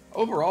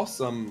 overall,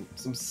 some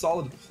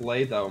solid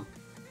play though.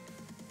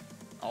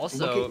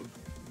 Also,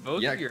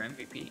 vote for your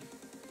MVP.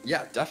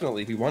 Yeah,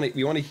 definitely. We want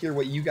to hear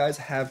what you guys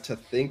have to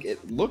think.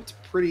 It looked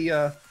pretty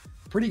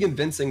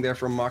convincing there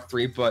from Mach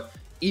 3, but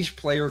each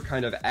player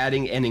kind of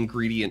adding an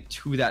ingredient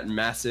to that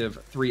massive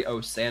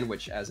 3-0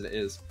 sandwich as it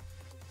is.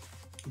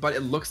 But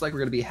it looks like we're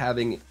going to be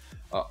having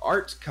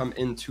Art come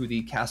into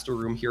the caster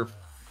room here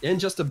in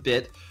just a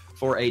bit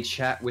for a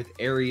chat with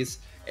Aries.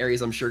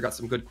 Aries, I'm sure, got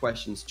some good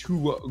questions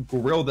to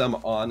grill them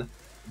on.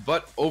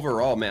 But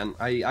overall, man,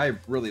 I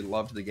really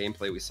loved the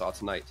gameplay we saw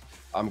tonight.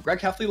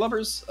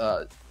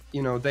 GregHeffelyLovers,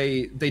 you know,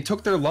 they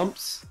took their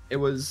lumps. It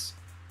was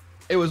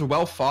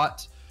well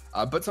fought,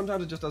 but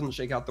sometimes it just doesn't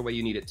shake out the way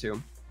you need it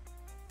to.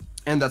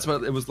 And that's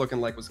what it was looking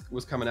like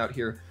was coming out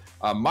here.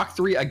 Mach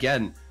 3,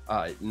 again,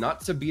 not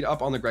to beat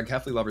up on the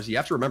GregHeffelyLovers. You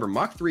have to remember,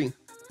 Mach 3,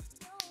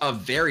 a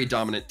very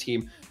dominant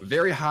team,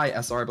 very high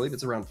SR. I believe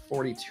it's around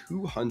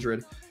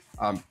 4,200.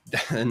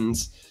 And,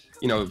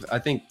 you know, I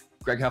think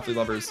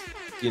GregHeffelyLovers,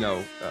 you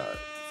know,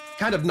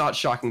 kind of not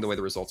shocking the way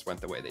the results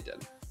went the way they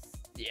did.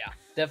 Yeah,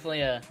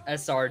 definitely a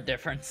SR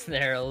difference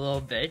there a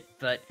little bit.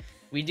 But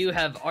we do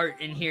have Art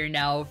in here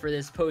now for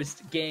this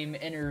post-game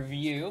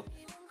interview.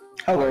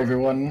 Hello,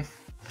 everyone.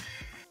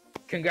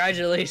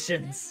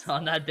 Congratulations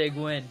on that big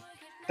win.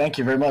 Thank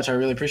you very much. I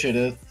really appreciate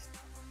it.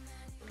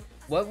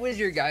 What was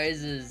your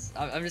guys'...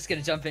 I'm just going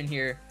to jump in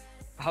here.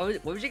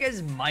 What was your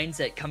guys'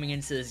 mindset coming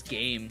into this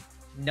game,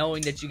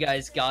 knowing that you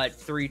guys got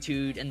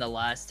 3-2'd in the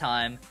last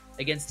time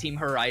against Team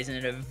Horizon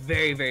in a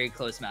very, very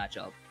close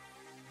matchup?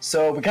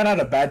 So we kind of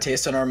had a bad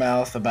taste in our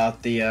mouth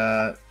about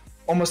the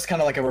almost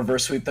kind of like a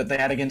reverse sweep that they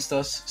had against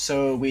us.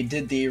 So we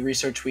did the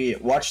research. We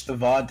watched the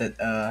VOD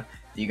that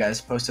you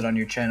guys posted on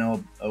your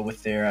channel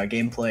with their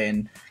gameplay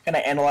and kind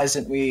of analyzed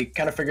it. We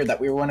kind of figured that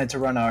we wanted to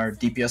run our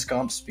DPS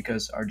comps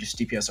because our just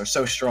DPS are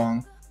so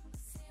strong.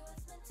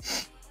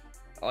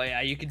 Oh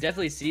yeah, you can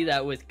definitely see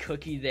that with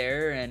Cookie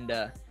there. And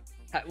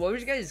what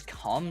was you guys'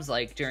 comms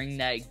like during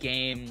that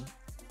game?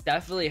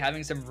 Definitely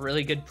having some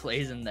really good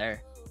plays in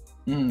there.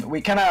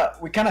 We kind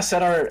of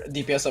set our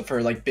DPS up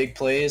for like big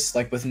plays,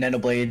 like with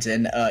nanoblades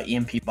and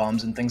EMP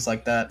bombs and things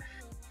like that.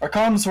 Our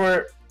comms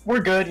were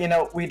good. You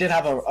know, we did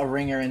have a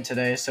ringer in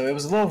today, so it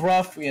was a little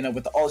rough, you know,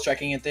 with the alt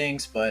tracking and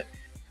things. But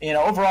you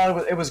know, overall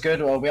it was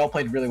good. We all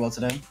played really well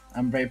today.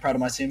 I'm very proud of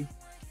my team.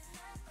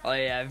 Oh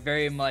yeah,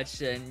 very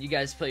much. And you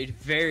guys played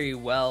very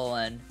well.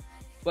 And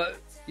well,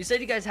 you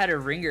said you guys had a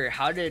ringer.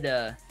 How did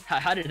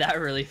that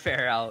really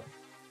fare out?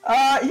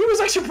 He was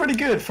actually pretty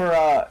good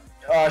for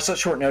such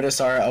short notice.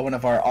 One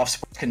of our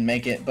off-sports couldn't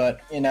make it,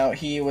 but you know,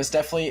 he was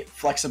definitely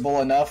flexible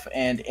enough,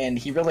 and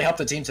he really helped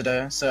the team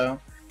today. So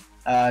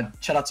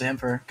shout out to him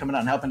for coming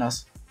out and helping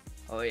us.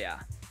 Oh yeah.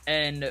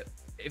 And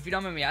if you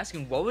don't mind me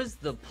asking, what was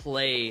the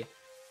play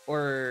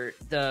or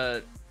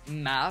the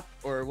map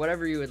or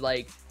whatever you would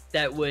like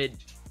that would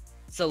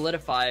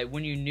solidify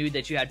when you knew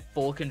that you had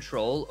full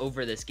control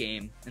over this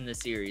game in the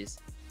series?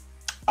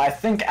 I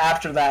think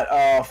after that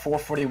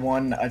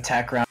 441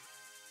 attack round,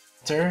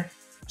 a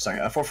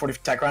 440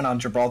 attack round on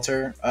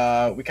Gibraltar,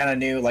 we kind of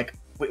knew like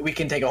we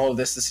can take a hold of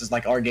this. This is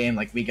like our game.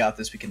 Like we got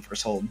this. We can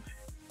first hold.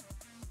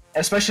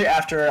 Especially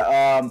after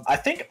I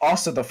think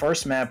also the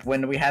first map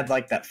when we had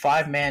like that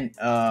 5-man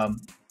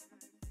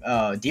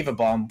Diva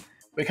bomb.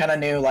 We kind of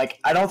knew like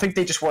I don't think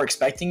they just were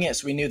expecting it,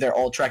 so we knew their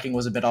ult tracking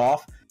was a bit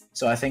off.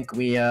 So I think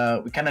we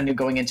kind of knew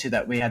going into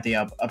that we had the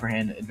upper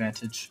hand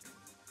advantage.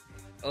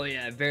 Oh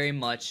yeah, very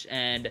much.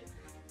 And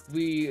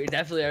we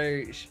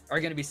definitely are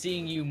going to be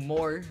seeing you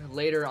more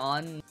later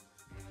on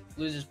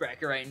losers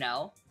bracket right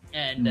now.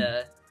 And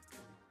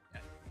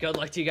good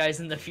luck to you guys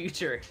in the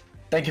future.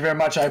 Thank you very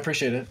much. I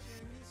appreciate it.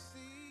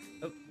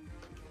 Oh.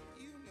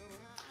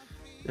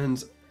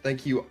 And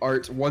thank you,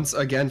 Art, once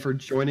again for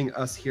joining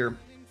us here.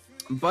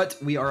 But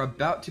we are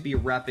about to be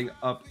wrapping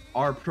up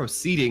our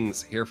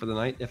proceedings here for the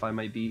night, if I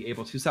might be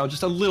able to sound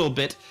just a little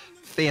bit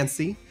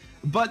fancy.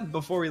 But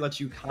before we let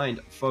you kind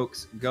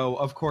folks go,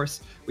 of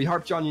course, we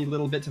harped on you a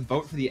little bit to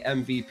vote for the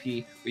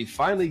MVP. We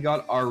finally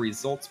got our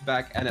results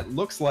back, and it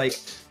looks like,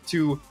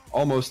 to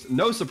almost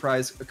no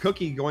surprise,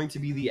 Cookie going to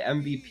be the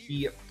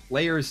MVP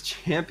Players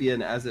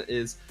Champion as it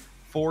is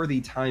for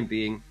the time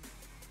being.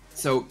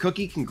 So,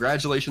 Cookie,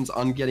 congratulations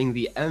on getting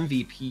the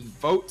MVP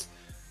vote.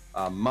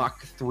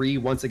 Mach 3,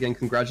 once again,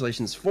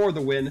 congratulations for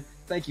the win.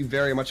 Thank you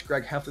very much,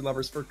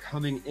 GregHeffelyLovers, for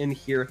coming in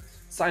here.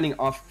 Signing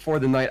off for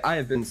the night, I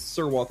have been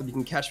Sir Waltham. You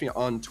can catch me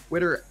on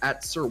Twitter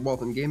at Sir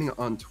Waltham Gaming,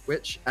 on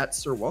Twitch at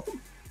Sir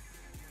Waltham.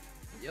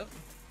 Yep.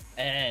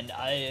 And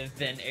I have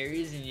been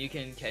Aries, and you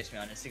can catch me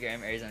on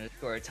Instagram,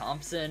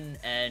 Aries_Thompson.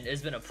 And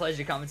it's been a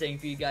pleasure commentating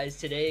for you guys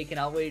today.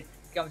 Cannot wait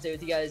to commentate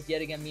with you guys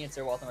yet again. Me and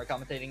Sir Waltham are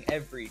commentating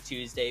every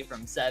Tuesday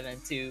from 7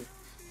 to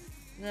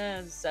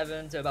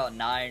about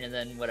 9, and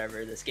then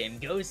whatever this game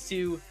goes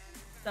to.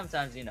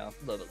 Sometimes, you know,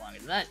 a little bit longer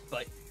than that,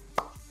 but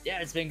yeah,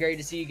 it's been great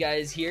to see you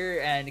guys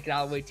here, and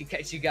cannot wait to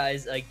catch you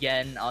guys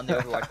again on the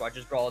Overwatch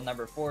Watchers Brawl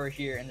number 4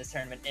 here in this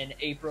tournament in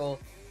April.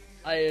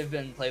 I have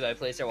been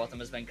play-by-play, Sir Waltham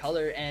has been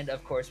color, and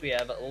of course we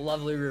have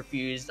lovely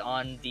Refused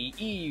on the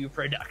EU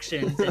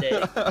production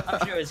today.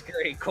 I'm sure it's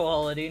great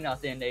quality,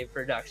 not the NA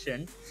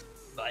production,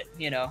 but,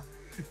 you know,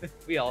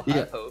 we all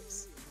have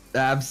hopes.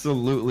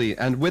 Absolutely.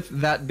 And with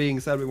that being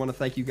said, we want to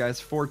thank you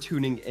guys for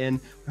tuning in.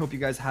 We hope you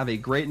guys have a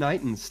great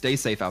night and stay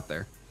safe out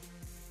there.